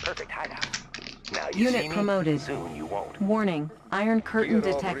hideout. Perfect hideout. Now you Unit see me, promoted. soon you won't. Warning. Iron curtain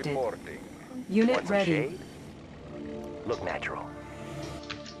detected. Unit Want some ready. shade? Look natural.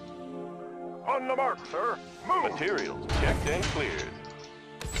 On the mark, sir. Move. Materials checked and cleared.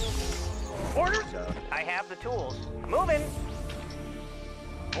 Orders? I have the tools. Moving.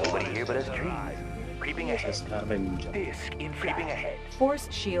 Nobody here but us trees. Creeping ahead. Scavenger. Disc in creeping ahead. Force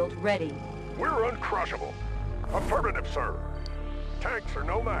shield ready. We're uncrushable. Affirmative, sir. Tanks are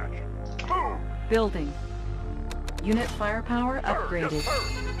no match. Move! Building. Unit firepower Sir, upgraded. yes,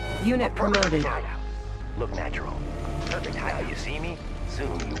 sir. Unit promoted. Hideout. Look natural. Perfect hideout. Now you see me,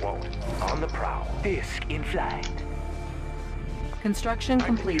 soon you won't. On the prowl. Disc in flight. Construction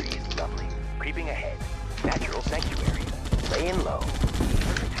complete. Trees, lovely. Creeping ahead. Natural sanctuary. Laying low.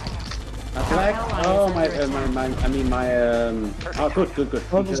 A flag? ally Oh, is oh, good.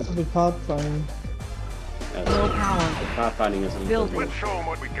 What was the pathfinding? Low power. Pathfinding is Building. Let's show them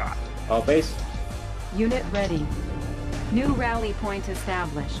what we got. Our base. Unit ready. New rally point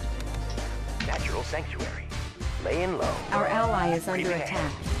established. Natural sanctuary. Laying low. Our ally is under Creeping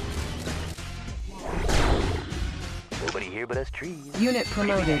attack. Nobody here but us trees. Unit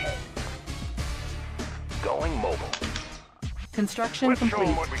promoted. Going mobile. Construction Let's show them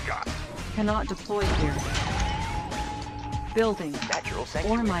complete. what we got. Cannot deploy here. Building. Natural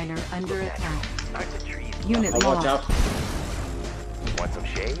sanctuary. Ore miner under Look natural. attack. I'm the trees. Unit Oh, watch out. lost. Want some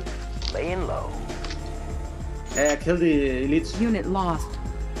shade? Laying low. Yeah, kill the elites. Unit lost.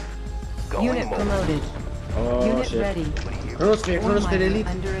 Going Unit mobile. promoted. Oh, Unit shit. ready. Crossfire Ore miner elite.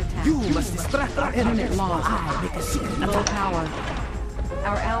 under attack. must distract our Unit lost. Low power.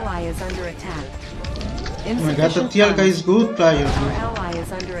 Our ally is under attack. Oh my god, the Insufficient TL guy is funds. good player, Our dude. ally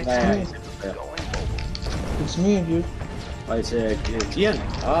is under Yeah, attack. yeah. Going mobile. It's me, dude. Oh, it's Gian.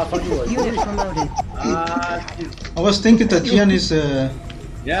 Ah, I thought you were Unit Yuri. promoted. I was thinking that Gian is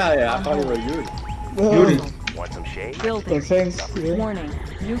Yeah, I thought you were Yuri. Yuri. Want some shade? Building. Oh, thanks. Yeah. Warning.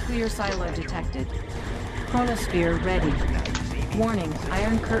 Nuclear silo detected. Chronosphere ready. Warning.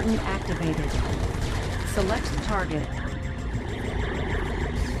 Iron curtain activated. Select target.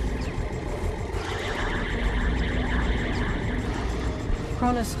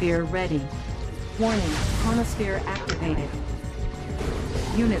 Chronosphere ready. Warning. Chronosphere activated.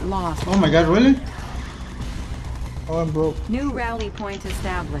 Unit lost. Oh my god, really? Oh, I'm broke. New rally point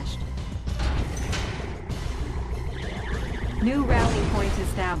established. New rally point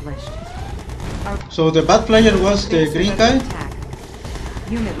established. So the bad player was the Base green under guy? attack.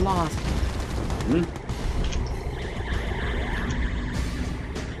 Unit lost. Hmm?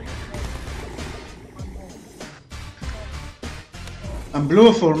 And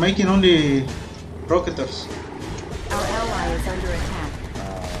blue for making only rocketers. Our ally is under attack.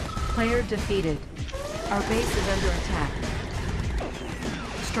 Player defeated. Our base is under attack.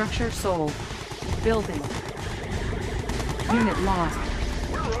 Structure sold. Building. Unit lost.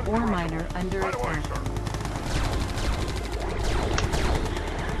 Ore miner under attack.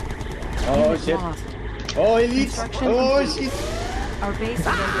 Oh Unit shit. lost. Oh, elite. Construction Oh complete. shit. Our base is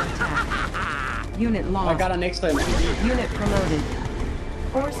under attack. Unit I lost. got an extra MCV. Unit promoted.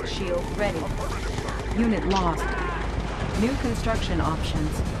 Force shield ready. Unit lost. New construction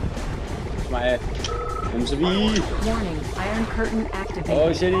options. My MCV. Warning. Iron curtain activated.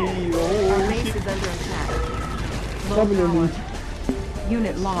 Oh shit. Our Oh base shit. is under attack. Low power.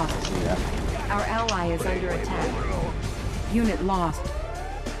 Unit lost. Yeah. Our ally is under attack. Unit lost.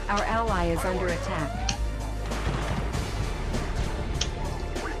 Our ally is under attack.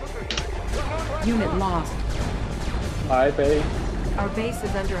 Unit lost. Alright, baby. Our base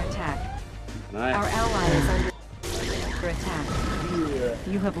is under attack. Our Nice. ally is under attack.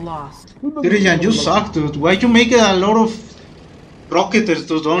 You have lost. Dirijan, you suck, dude. Why you make a lot of rocketers,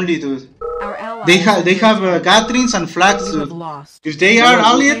 dude, only, dude? Our ally They is have under attack. Gatherings and flags, You have dude. lost. If they are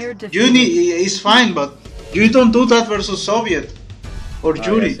Player allied, defeated. you need, it's fine, but you don't do that versus Soviet or Oh,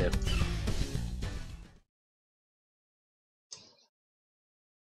 Yuri. yes, yes.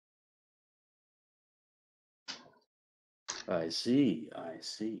 I see. I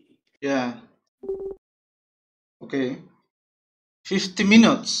see. Yeah. Okay. 50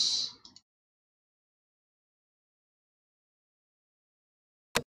 minutes.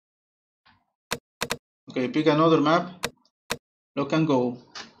 Okay, pick another map. Lock and go.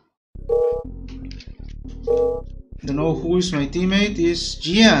 Don't know who is my teammate. Is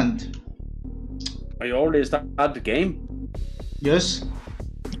Giant. Are you already started the game? Yes.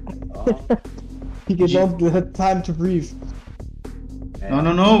 Oh. He get not the time to breathe.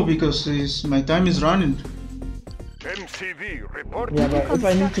 No, because my time is running. MCV report. Yeah, but if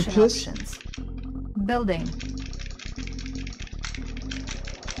I need to Construction piss, options. Building.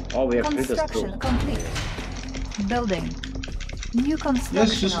 Oh, we have cleared the Construction school. complete. Building. New construction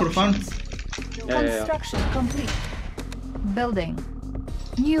Yes, just for fun. options. Yeah. Construction complete. Building.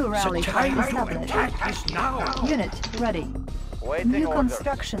 New rally point established. now. Unit ready. Waiting New order.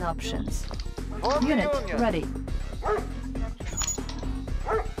 construction options. Form the Unit union. ready.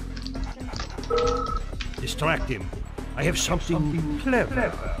 Distract him. I have something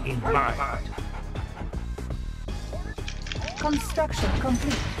clever in mind. Construction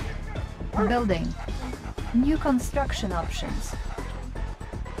complete. Building. New construction options.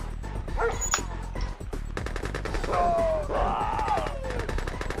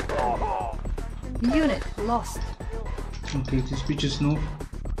 Unit lost. Okay, this bitch is noob.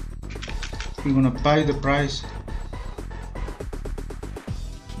 We're gonna pay the price.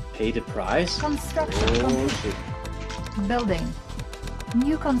 Pay the price? Construction Oh complete. shit. Building.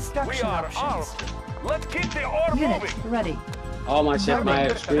 New We construction are options. armed. Let's keep the ore Unit moving. ready. Oh my shit, my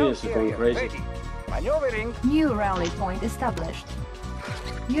Building. experience is going crazy. Ready. Maneuvering. New rally point established.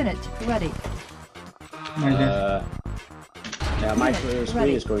 Unit ready. My god. Yeah, my Unit screen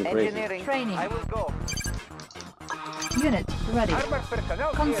ready. is going crazy. Engineering. Training. I will go. Unit ready. Armored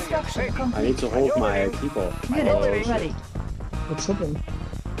personnel Construction carrier. I complete. need to hold my keyboard. Unit Oh, shit. ready. what's happening?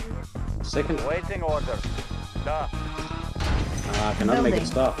 Second. Waiting order. Duh. I cannot make Building. it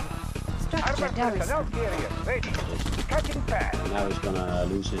stop. Structure Armored personnel garrison. carrier. Ready. Catching fast. Now he's gonna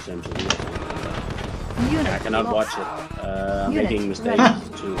lose his MCV. Unit I cannot lost. watch it. I'm Unit making mistakes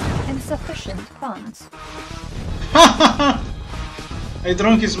ready. too. Insufficient funds. I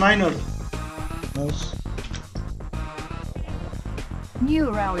drunk his minor. Nice.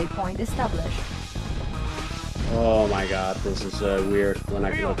 New rally point established. Oh my god, this is weird when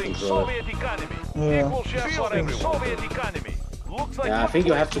I cannot Building control it. Soviet economy. Yeah. Equal share for everyone. Soviet economy. Looks like Yeah, I we're think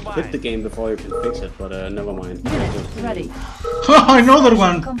you have close to to quit the mine. game before you can fix it, but never mind. Unit ready. Another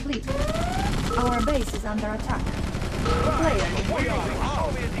one! Complete. Our base is under attack. Player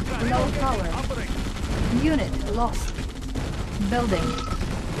low power. Unit lost. Building.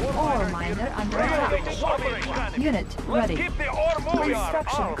 Ore miner under Building attack. Soviet economy. Unit Let's ready. keep the ore moving.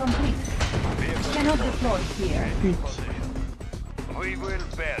 Construction complete. Cannot deploy here. We will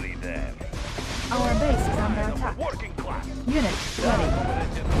bury them. Our base is under attack. Working class. Unit ready.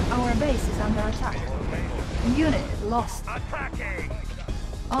 Our base is under attack. Unit lost. Attacking.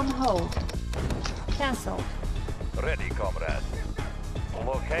 On hold. Cancel. Ready, comrade.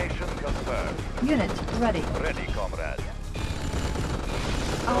 Location confirmed. Unit ready. Ready, comrade.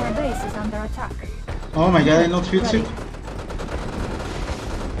 Our base is under attack. Oh my god, I not feel Ready. sick.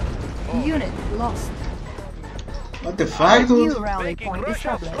 Unit lost. What the fuck, New dude? rally point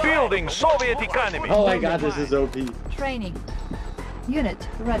established. Building Soviet economy. Oh my god, this is OP. Training. Unit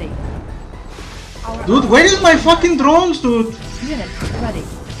ready. Our Dude, where is my fucking drones, dude? Unit ready.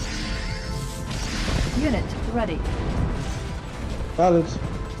 Unit ready. Valid.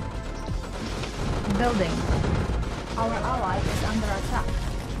 Building. Our ally is under attack.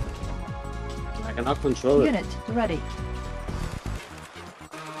 I cannot control it. Unit ready.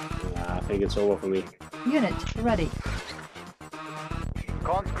 I think it's over for me. Unit ready.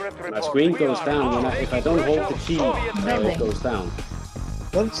 Conscript My report. screen We goes are down when if I don't hold the key, Building. it goes down.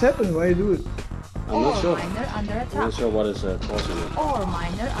 What's happened? Why you do it? I'm not Ore sure. miner under I'm not attack. sure what is causing it, Ore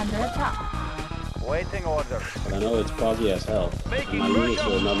miner under attack. Waiting orders. but I know it's foggy as hell. And my units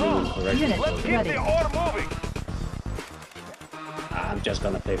will not move correctly. Unit Let's keep ready. the ore moving. I'm just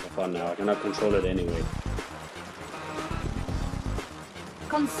gonna play for fun now. I cannot control it anyway.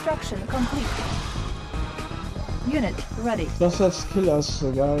 Construction complete. Unit ready. Just let's kill us,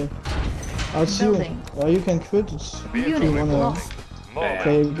 guy. I'll see you. Building. You can quit it if you Unit wanna lost. Move.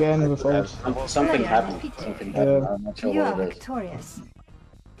 play again without. Something Player happened. defeated. Something happened. Yeah. I'm not sure You are what it is. victorious.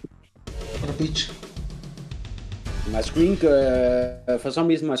 What a bitch. My screen, for some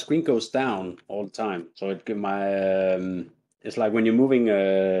reason, my screen goes down all the time. So it give my, it's like when you're moving.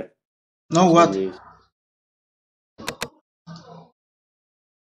 No, what?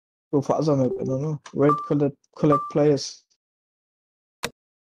 Go for other map, I don't know. Wait, collect players.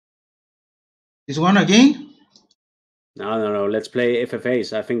 This one again? No. Let's play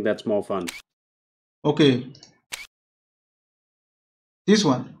FFAs. I think that's more fun. Okay. This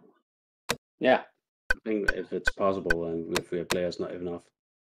one. Yeah, I think if it's possible and if we play us not enough.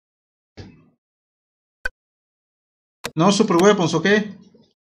 No super weapons, okay?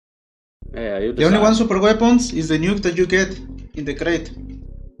 Yeah, you The only decide. one super weapons is the nuke that you get in the crate.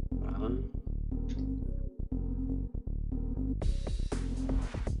 Uh-huh.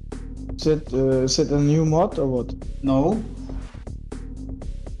 Is it a new mod or what? No.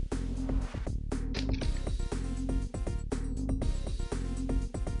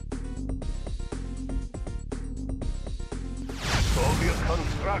 Soviet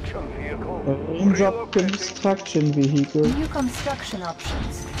construction vehicle. Raindrop construction vehicle. New construction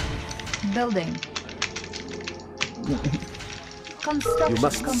options. Building. Construction You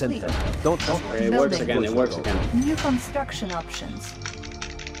must send complete. them. Don't Okay, it works again. It works again. New construction options.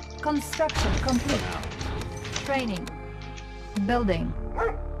 Construction complete. Training. Building.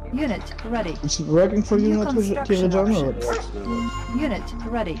 Unit ready. It's working for you, New not construction Tirijano. options. Works now. Unit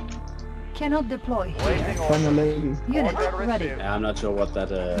ready. Cannot deploy here. Waiting orders. Finally. Unit ready. Yeah, I'm not sure what that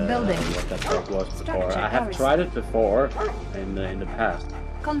Building. what that bug was before. Structure I have garrison. tried it before in the past.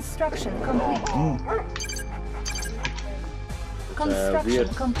 Construction complete. weird Construction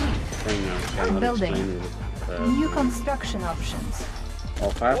complete. Thing I cannot Building. explain it. New construction options.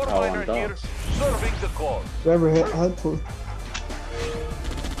 Or firepower on Warfighter here, dogs. serving the cause. Very helpful.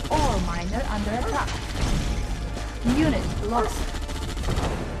 Ore miner under attack. Unit lost.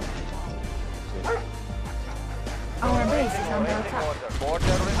 Our base is under attack. Order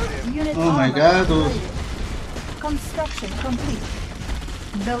received. Unit Oh my armor god, dude. upgraded. Construction complete.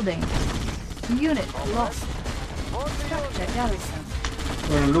 Building. Unit lost. Structure garrison.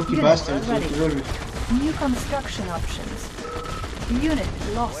 We're lucky Unit bastards. ready. Really. New construction options. Unit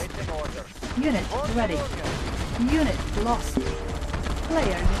lost. Waiting orders. Unit ready. Unit lost.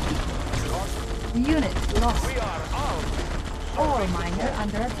 Player defeated. Unit lost. We are armed. Ore miner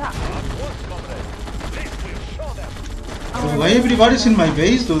under attack. Once, comrade. This will show them. Our Why base everybody's in under my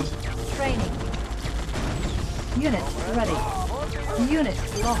base, dude? Training. Unit ready. Unit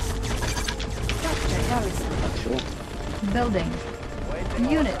lost. Structure garrison. Sure. Building.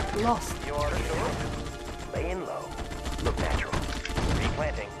 Unit lost. You are sure? Laying low. Look natural.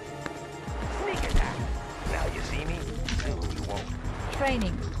 Replanting. Sneak attack. Now you see me, soon you won't.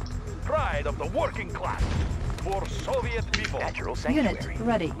 Training. Pride of the working class. For Soviet people. Natural sanctuary. Unit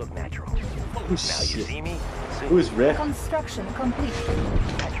ready. Look natural. Oh, Now you shit. see me, Who is Red? Construction complete.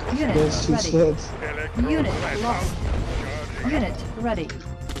 natural. Unit Yes, she ready. said. Unit lost. Unit ready.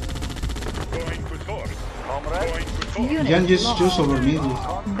 Going to source. Comrade. Going to source. Unit Jan just lost. choose over me,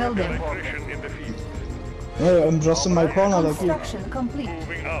 dude. Building. Electrician in the field. Yeah, I'm just in my corner like you. Construction complete.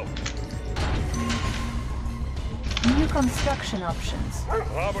 Moving out. New construction options.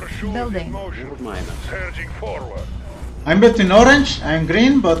 Rubber shoes Building. in motion. Mine. Surging forward. I'm between orange and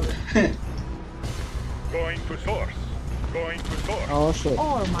green, but Going to source. Going to source. Oh shit.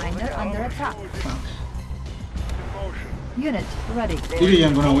 Ore miner under attack. In motion. Unit ready. Yuri,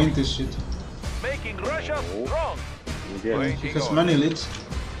 I'm gonna win this shit. Making Russia strong. Yeah. He has many leads.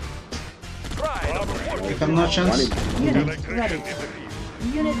 Pride of the I working have no chance. Unit electrician ready. in the field.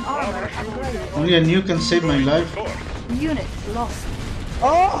 Unit armor upgraded. Only a new can save my life. Source. Unit lost.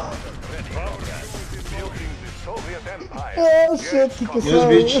 Oh! Building the Soviet Empire. Oh shit, he can Yes,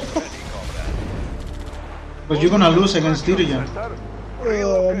 bitch. But you're gonna lose against Tyrion.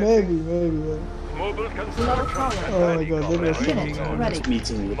 Maybe, maybe. Mobile Low construction. power. Oh my god, that was Unit ready.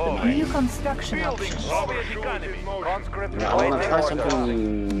 Meeting with the New mine. construction Building options. Soviet economy. Conscript. I wanna try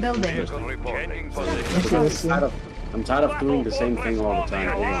something Building. interesting. Changing position. interesting. I'm tired of doing the same thing all the time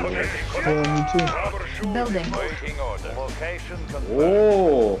over and over. Yeah, me too. Rubber shoes Building. in waiting order. Location confirmed.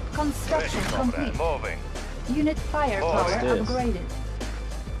 Oh! Construction complete. Moving. Unit firepower What's this? upgraded.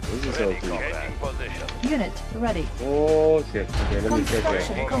 This is Ready. OP. Changing position. Unit ready. Oh shit. Okay, let me check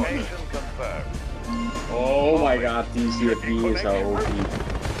Construction here. complete. Location confirmed. Oh my god, these CFVs are OP.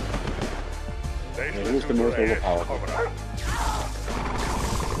 Yeah, who's the most overpowered?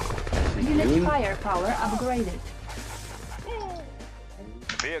 Unit firepower upgraded.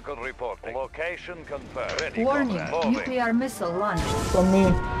 Vehicle reporting. Location confirmed. Ready. Warning, Moving. nuclear missile launched. From me.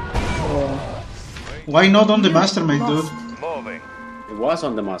 Why not on the Unit mastermind, dude? lost. Moving. It was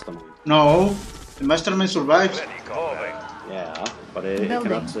on the mastermind. No, the mastermind survives. Ready. Moving. Yeah, but it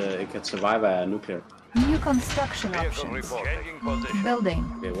cannot. It can survive a nuclear. New construction Vehicle options. reporting. Changing position.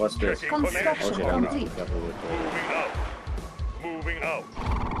 Building. Okay, what's this? Construction Okay, I need to complete. be careful with Moving out. Moving out.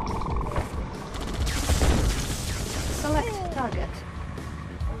 Select target.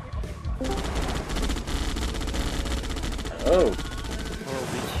 Oh,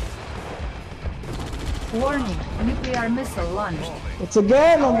 Warning, nuclear missile launched. It's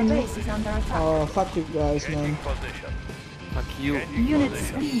again Our on me. base is under attack. Oh, fuck you guys, man. Position. Fuck you. Unit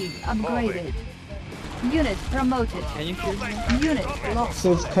speed upgraded. Unit promoted. Can you hear me? Unit lost.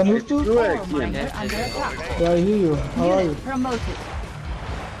 So it's Canuto? Ore miner under attack. Yeah, I hear you. How are you? Unit promoted.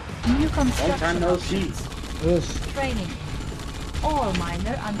 New long time construction no see. options. Yes. Training. Ore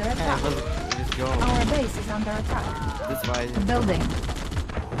miner under Yeah, attack. well, let's go. Our base is under attack. That's why. Building.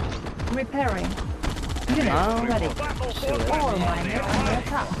 Repairing. Unit Oh. ready. Ore miner under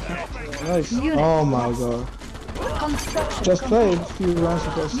attack. Nice. Unit Oh my lost. god. Construction Just complete. played a few rounds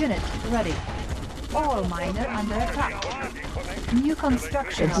ago. Unit ready. Ore miner under attack. New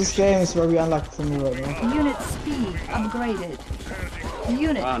construction But this options. game is very unlucky for me right now. Unit speed upgraded.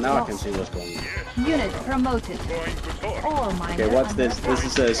 Unit Ah, now I can lost. see what's going on. Unit promoted. Ore miner Okay, what's under this? attack.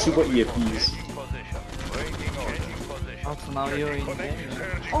 This is super EFPs. Position. Waiting order. Also now you're in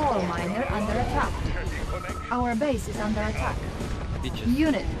game. Ore miner under attack. Our base is under attack. Bitches.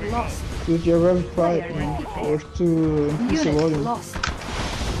 Unit lost. Dude, you're very quiet, man. You have to increase the Unit volume. lost.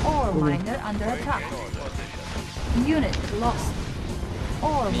 Ore miner under attack. Unit lost.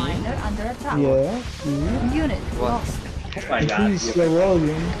 Ore miner under attack. Yeah, you Unit lost. Oh my god. increase the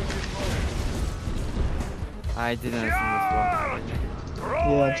volume. I didn't understand this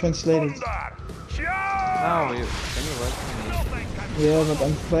one. Yeah, translated. No, you, can you work for me? Yeah, but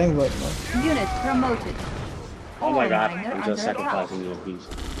I'm playing right now. Unit promoted. Oh my Ore god, miner I'm under just attack. sacrificing EFPs.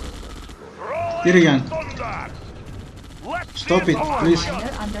 Tyrion, stop it, Ore please.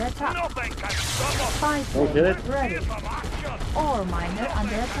 miner under attack. Five Okay. ready. Ore miner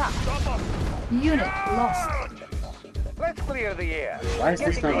under attack. Unit lost. Let's clear the air. Why is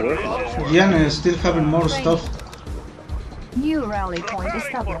this not working? Jan is still having more stuff. New rally point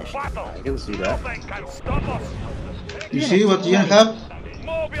established. I can see that. You see what Jan have?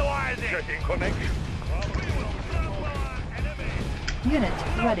 Mobilizing. Checking connection. Unit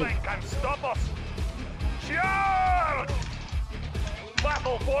ready. Can stop us. Charge!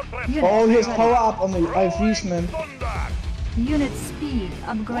 Battle fortress. Unit Oh, he has ready. power up on the IVs, man. Thunder. Unit speed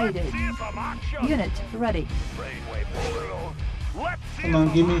upgraded. See some action. Unit ready. Brainwave overload. Let's see Come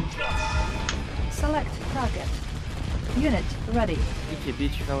on, give me. Select target. Unit ready. Iki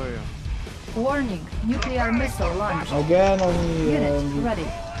beach, how are you? Warning, nuclear missile launched. Again, only Unit ready.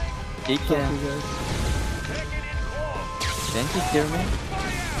 Iki, you guys. can you hear me?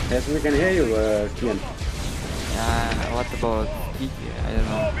 Yes, we can hear you, Kian. What about Iki? I don't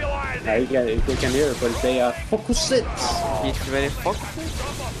know. You can hear it, but they are focused. He's very focused.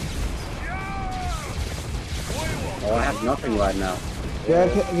 Oh, I have nothing right now. Yeah,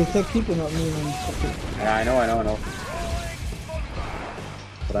 we take people, not me, man. Okay. Yeah, I know.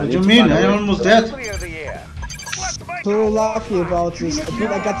 But I What need do you to mean? find a I'm way- almost dead. Clear the air. So lucky about this.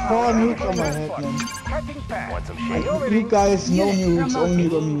 Dude, I got 4 nukes on my head, man. Cutting fast. Want some Like, you guys, no nukes, only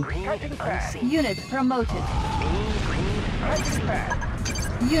on me. Cutting fast. Unit promoted. Cutting fast.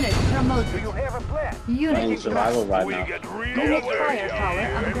 Unit Do promoted. you have a plan? I'm in Unit survival right now. Get real Unit dirty firepower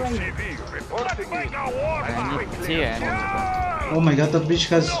out here. upgraded. MCV reporting in. I need tea and Oh my god, that bitch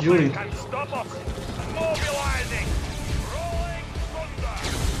has Yuri. Can stop us. Mobilizing. Rolling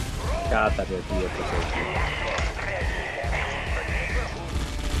thunder. God, that would be a position.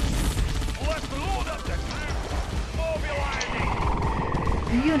 Let's load up the troops.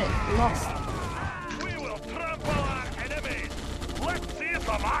 Mobilizing. Unit lost. We will trample our enemies. Let's see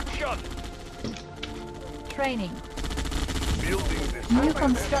some action. Training. Building this. New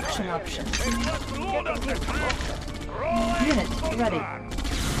construction options. Let's load up the troops. Rolling Unit ready. thunder.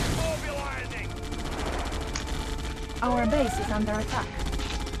 Mobilizing. Our base is under attack.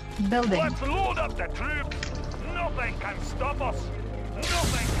 Building. Let's load up the troops. Nothing can stop us.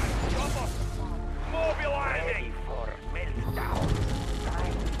 Nothing can stop us. Mobilizing. For meltdown.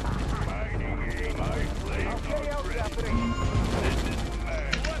 Mining aim, I flame.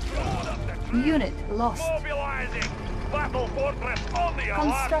 Let's load up the troops. Unit lost. Mobilizing. Battle fortress on the alert.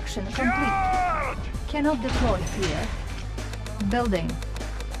 Construction complete. Charge! Cannot deploy here. Building.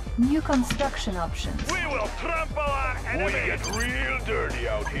 New construction options. We will trample our enemies. We get real dirty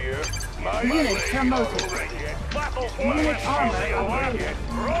out here. Unit promoted. Battle Unit fortress armor on the alert. upgraded.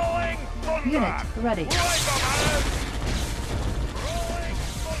 Rolling thunder. Unit ready. Right command. Rolling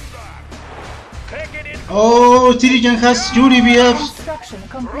thunder. Take it in. Oh, Tyrion has Yuri BFs. Construction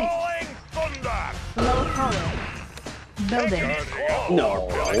complete. Rolling thunder. Low power. Building. No.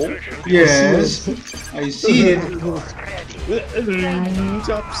 Yes, I see it.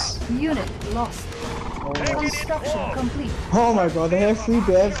 Jobs. Unit lost. Construction complete. Oh my god, I have 3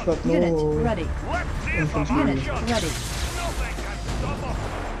 BFs, but Unit no. ready. Let's see some Unit action. ready. Nothing can stop us.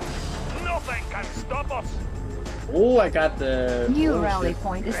 Nothing can stop us. Oh, I got the. New oh, rally shit.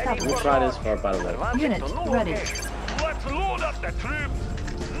 point We'll established. try this for a battle map. Unit ready. Let's load up the troops.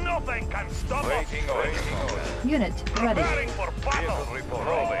 Nothing can stop us. Unit ready. Preparing for battle.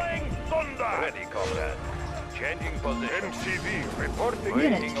 Rolling thunder. Ready, comrade. Changing position. MCV reporting.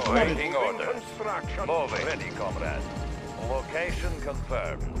 Unit ready. Waiting order. Construction. Moving. Ready, comrade. Location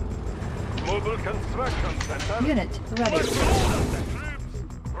confirmed. Mobile construction center. Unit ready. Let's load up the troops.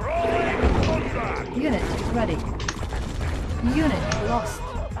 Rolling thunder. Unit ready. Unit lost.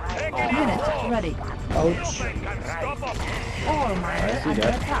 Unit ready. Ouch. Nothing can stop us. Ore miner under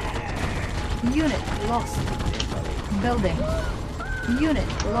attack. Unit lost. Building. Unit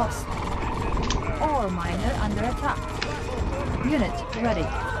lost. Ore miner under attack. Unit ready.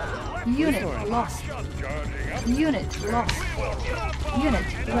 Unit lost. Unit lost. Unit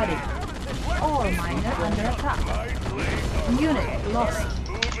ready. Ore miner under attack. Unit lost.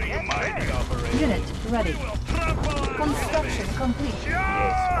 Unit ready. Construction complete.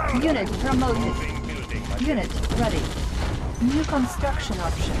 Unit promoted. Unit ready. New construction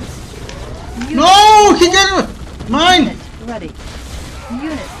options. Unit No, he got mine. Unit ready.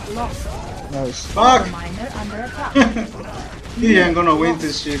 Unit lost. Nice. Fuck. Ore miner under attack. He ain't gonna win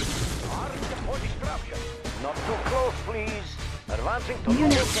this shit. Not too close, please. Advancing to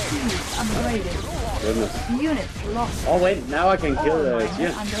Unit location. speed upgraded. Goodness. Unit lost. Oh wait, now I can kill Ore the miner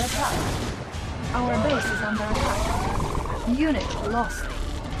Tian. under attack. Our base is under attack. Unit lost.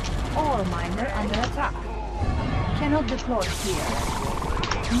 Ore miner under attack. Cannot deploy here.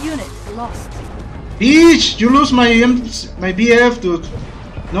 Unit lost. Bitch, you lose my my BF, dude.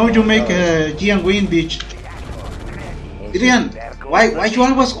 No, you make G and win, bitch. Tyrion, why you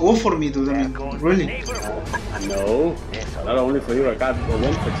always go for me, dude? I mean, really. No, not only for you. I got the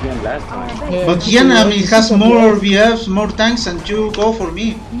win for Tian last Our time. base But Gian, I mean, has more BFs, more tanks, and you go for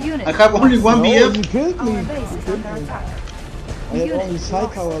me. Unit I have only one No, BF. you killed me. Our base is under attack. I had only Unit side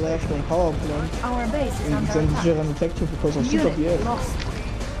lost. tower left and power plant. Our base is And under then attack. Jiran attacked you because of super Unit BF. lost.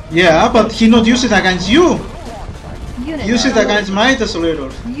 Yeah, but he not use it against you. Unit Use it promoted. against my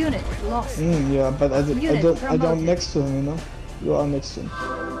desolators. Unit lost. Yeah, but I Unit don't promoted. next to him, you know? You are next to him.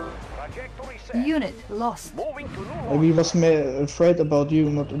 Trajectory set. Unit lost. Moving to new Maybe he launch was afraid about you,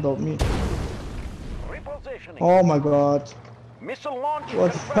 not about me. site. Repositioning. Oh my god. Missile launch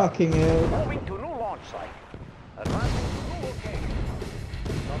What confirmed. fucking hell. Moving to new launch site. Advancing to new location.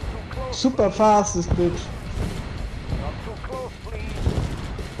 Not too close. Super fast, this bitch. Not too close, please.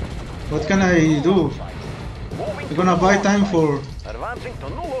 What can I do? Moving I'm to gonna new buy launch time site. for Advancing to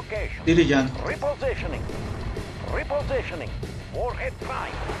new location. Dirijan. Repositioning. Repositioning. Warhead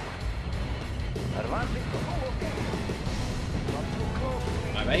prime. Advancing to new location. Not too close,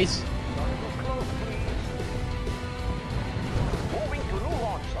 please. My base. Not too close, please. Moving to new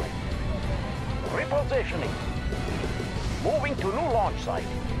launch site. Repositioning. Moving to new launch site.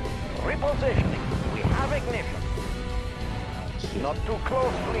 Repositioning. We have ignition. Not too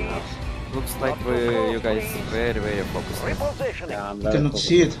close, please. Looks like you guys very focused. Repositioning. Yeah, I'm I very cannot focused.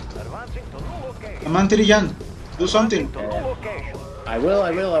 see it. Advancing to new location. Come on, Dirijan. Do something. To new location. I will.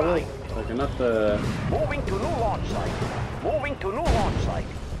 I cannot. Moving to new launch site. Moving to new launch site.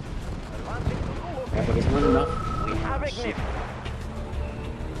 Advancing to new Yeah, location. but it's not enough. We have ignition.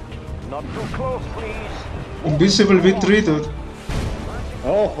 Not too close, please. Invisible V3, dude.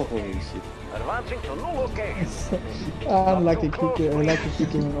 Oh, holy shit. Advancing to new location. Unlucky kicking, lucky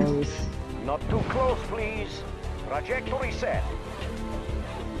kicking and all this. Not too close, please. Trajectory set.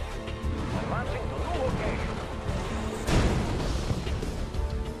 Advancing to new location.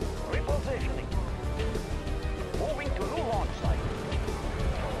 Repositioning. Moving to new launch site.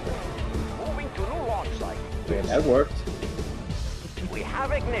 Moving to new launch site. Yeah, that worked. We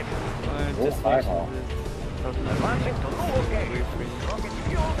have ignition. Oh, fireball. Advancing to new location. Rocket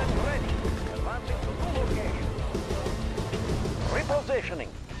fueled and ready. Advancing to new location. Repositioning.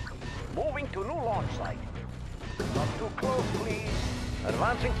 Moving to new launch site. Not too close, please.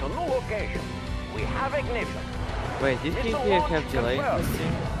 Advancing to new location. We have ignition. Wait, did he Missile launch have delay in confirmed. this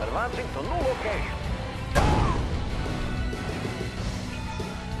thing? Advancing to new location.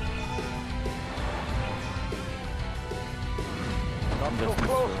 Not too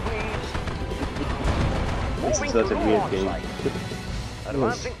close, please. This is Moving such to a new weird launch game. site.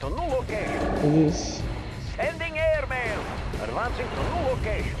 Advancing to new location. It is. Sending airmail. Advancing to new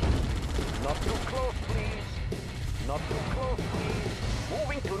location. Not too close, please. Not too close, please.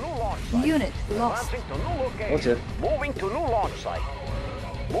 Moving to new launch site. Unit lost. Advancing to new location. What's it? Moving to new launch site.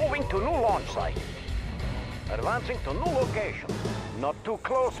 Moving to new launch site. Advancing to new location. Not too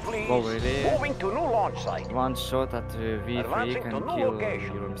close, please. Oh, really? Moving to new launch site. One shot at V3 Advancing can to new kill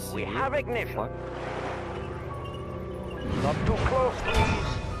location. your MC. We have ignition. Fuck. Not too close, please.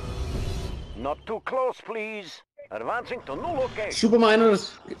 Not too close, please. Advancing to new location. Super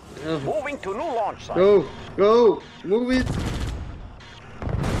miners. Moving to new launch site. Go, move it.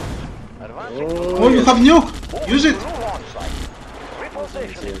 Advancing to Oh, you have nuke. moving Use to it. new launch site.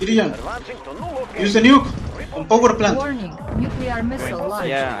 Repositioning. Dirijan. Advancing to new location. Use the nuke on power plant. Warning, nuclear missile launched.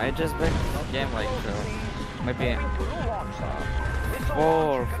 Yeah, I just backed the game like maybe Moving to new launch site. Missile 4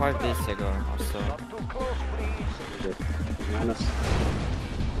 or launch 5 confirmed. days ago or so. Not too close, please. Minus.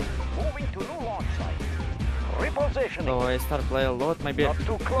 Moving to new launch site. Repositioning. So I start play a lot, maybe Not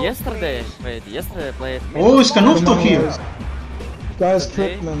too close, yesterday. please. Wait, yesterday I played. Oh, it's Canufto here. Guys,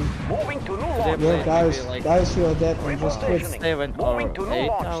 Okay. quit, man. Moving to new Today launch Yeah, site. guys, maybe like guys, you are dead, man. Just quit. 7 or Moving to new 8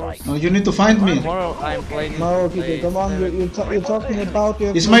 launch hours. site. No, you need to find me. Tomorrow I'm playing. No, Kike, come on, you're talking about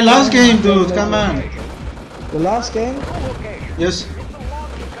your... It's my last game, dude. Come on. The last game? Yes.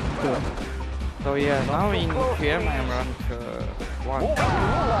 So yeah, now in QM I'm rank 1. Moving to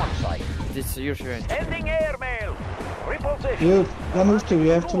new launch site. This usually. Sending airmail. Reposition. You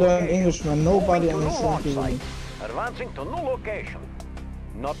have to learn English, man. Nobody Moving to new understands launch you. site. Advancing to new location.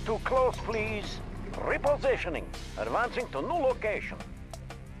 Not too close, please. Repositioning. Advancing to new location.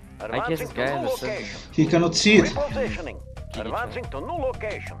 guess Advancing this to guy new understands. location. He cannot see it. Repositioning. Advancing to new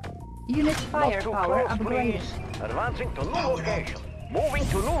location. Unit Not too firepower close, upgraded. please. Advancing to new location. Moving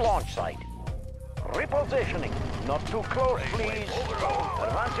to new launch site. Repositioning. Not too close, please.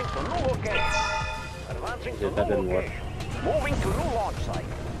 Advancing to new location. Advancing to Yeah, that new didn't work. location. Moving to new launch site.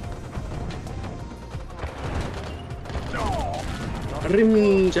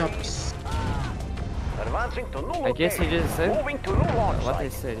 Rim jumps. Advancing to new I guess he location. just said Moving to new launch what I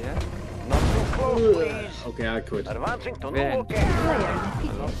site. said, yeah? Not too close, please. Okay, I quit. Advancing to new Very location. Player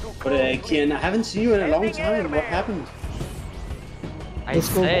defeated. Not too But close, Kian, I haven't seen you in a long time. What happened? I Let's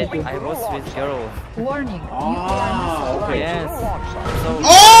go, said Kike. I was with girl. Warning, nuclear Ah, missile okay. Yes. new launch site. So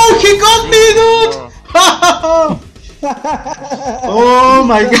Oh, he got me, dude! Oh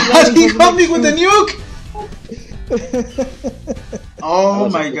my god, he got me with the nuke! Oh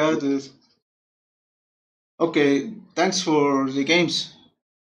my god, dude. Okay, thanks for the games.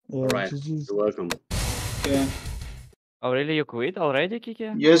 Yeah, Alright, GG's. you're welcome. Okay. Oh, really? You quit already, Kiki?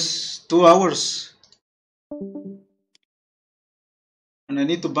 Yes, 2 hours. And I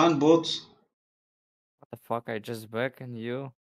need to ban bots. What the fuck? I just back and you.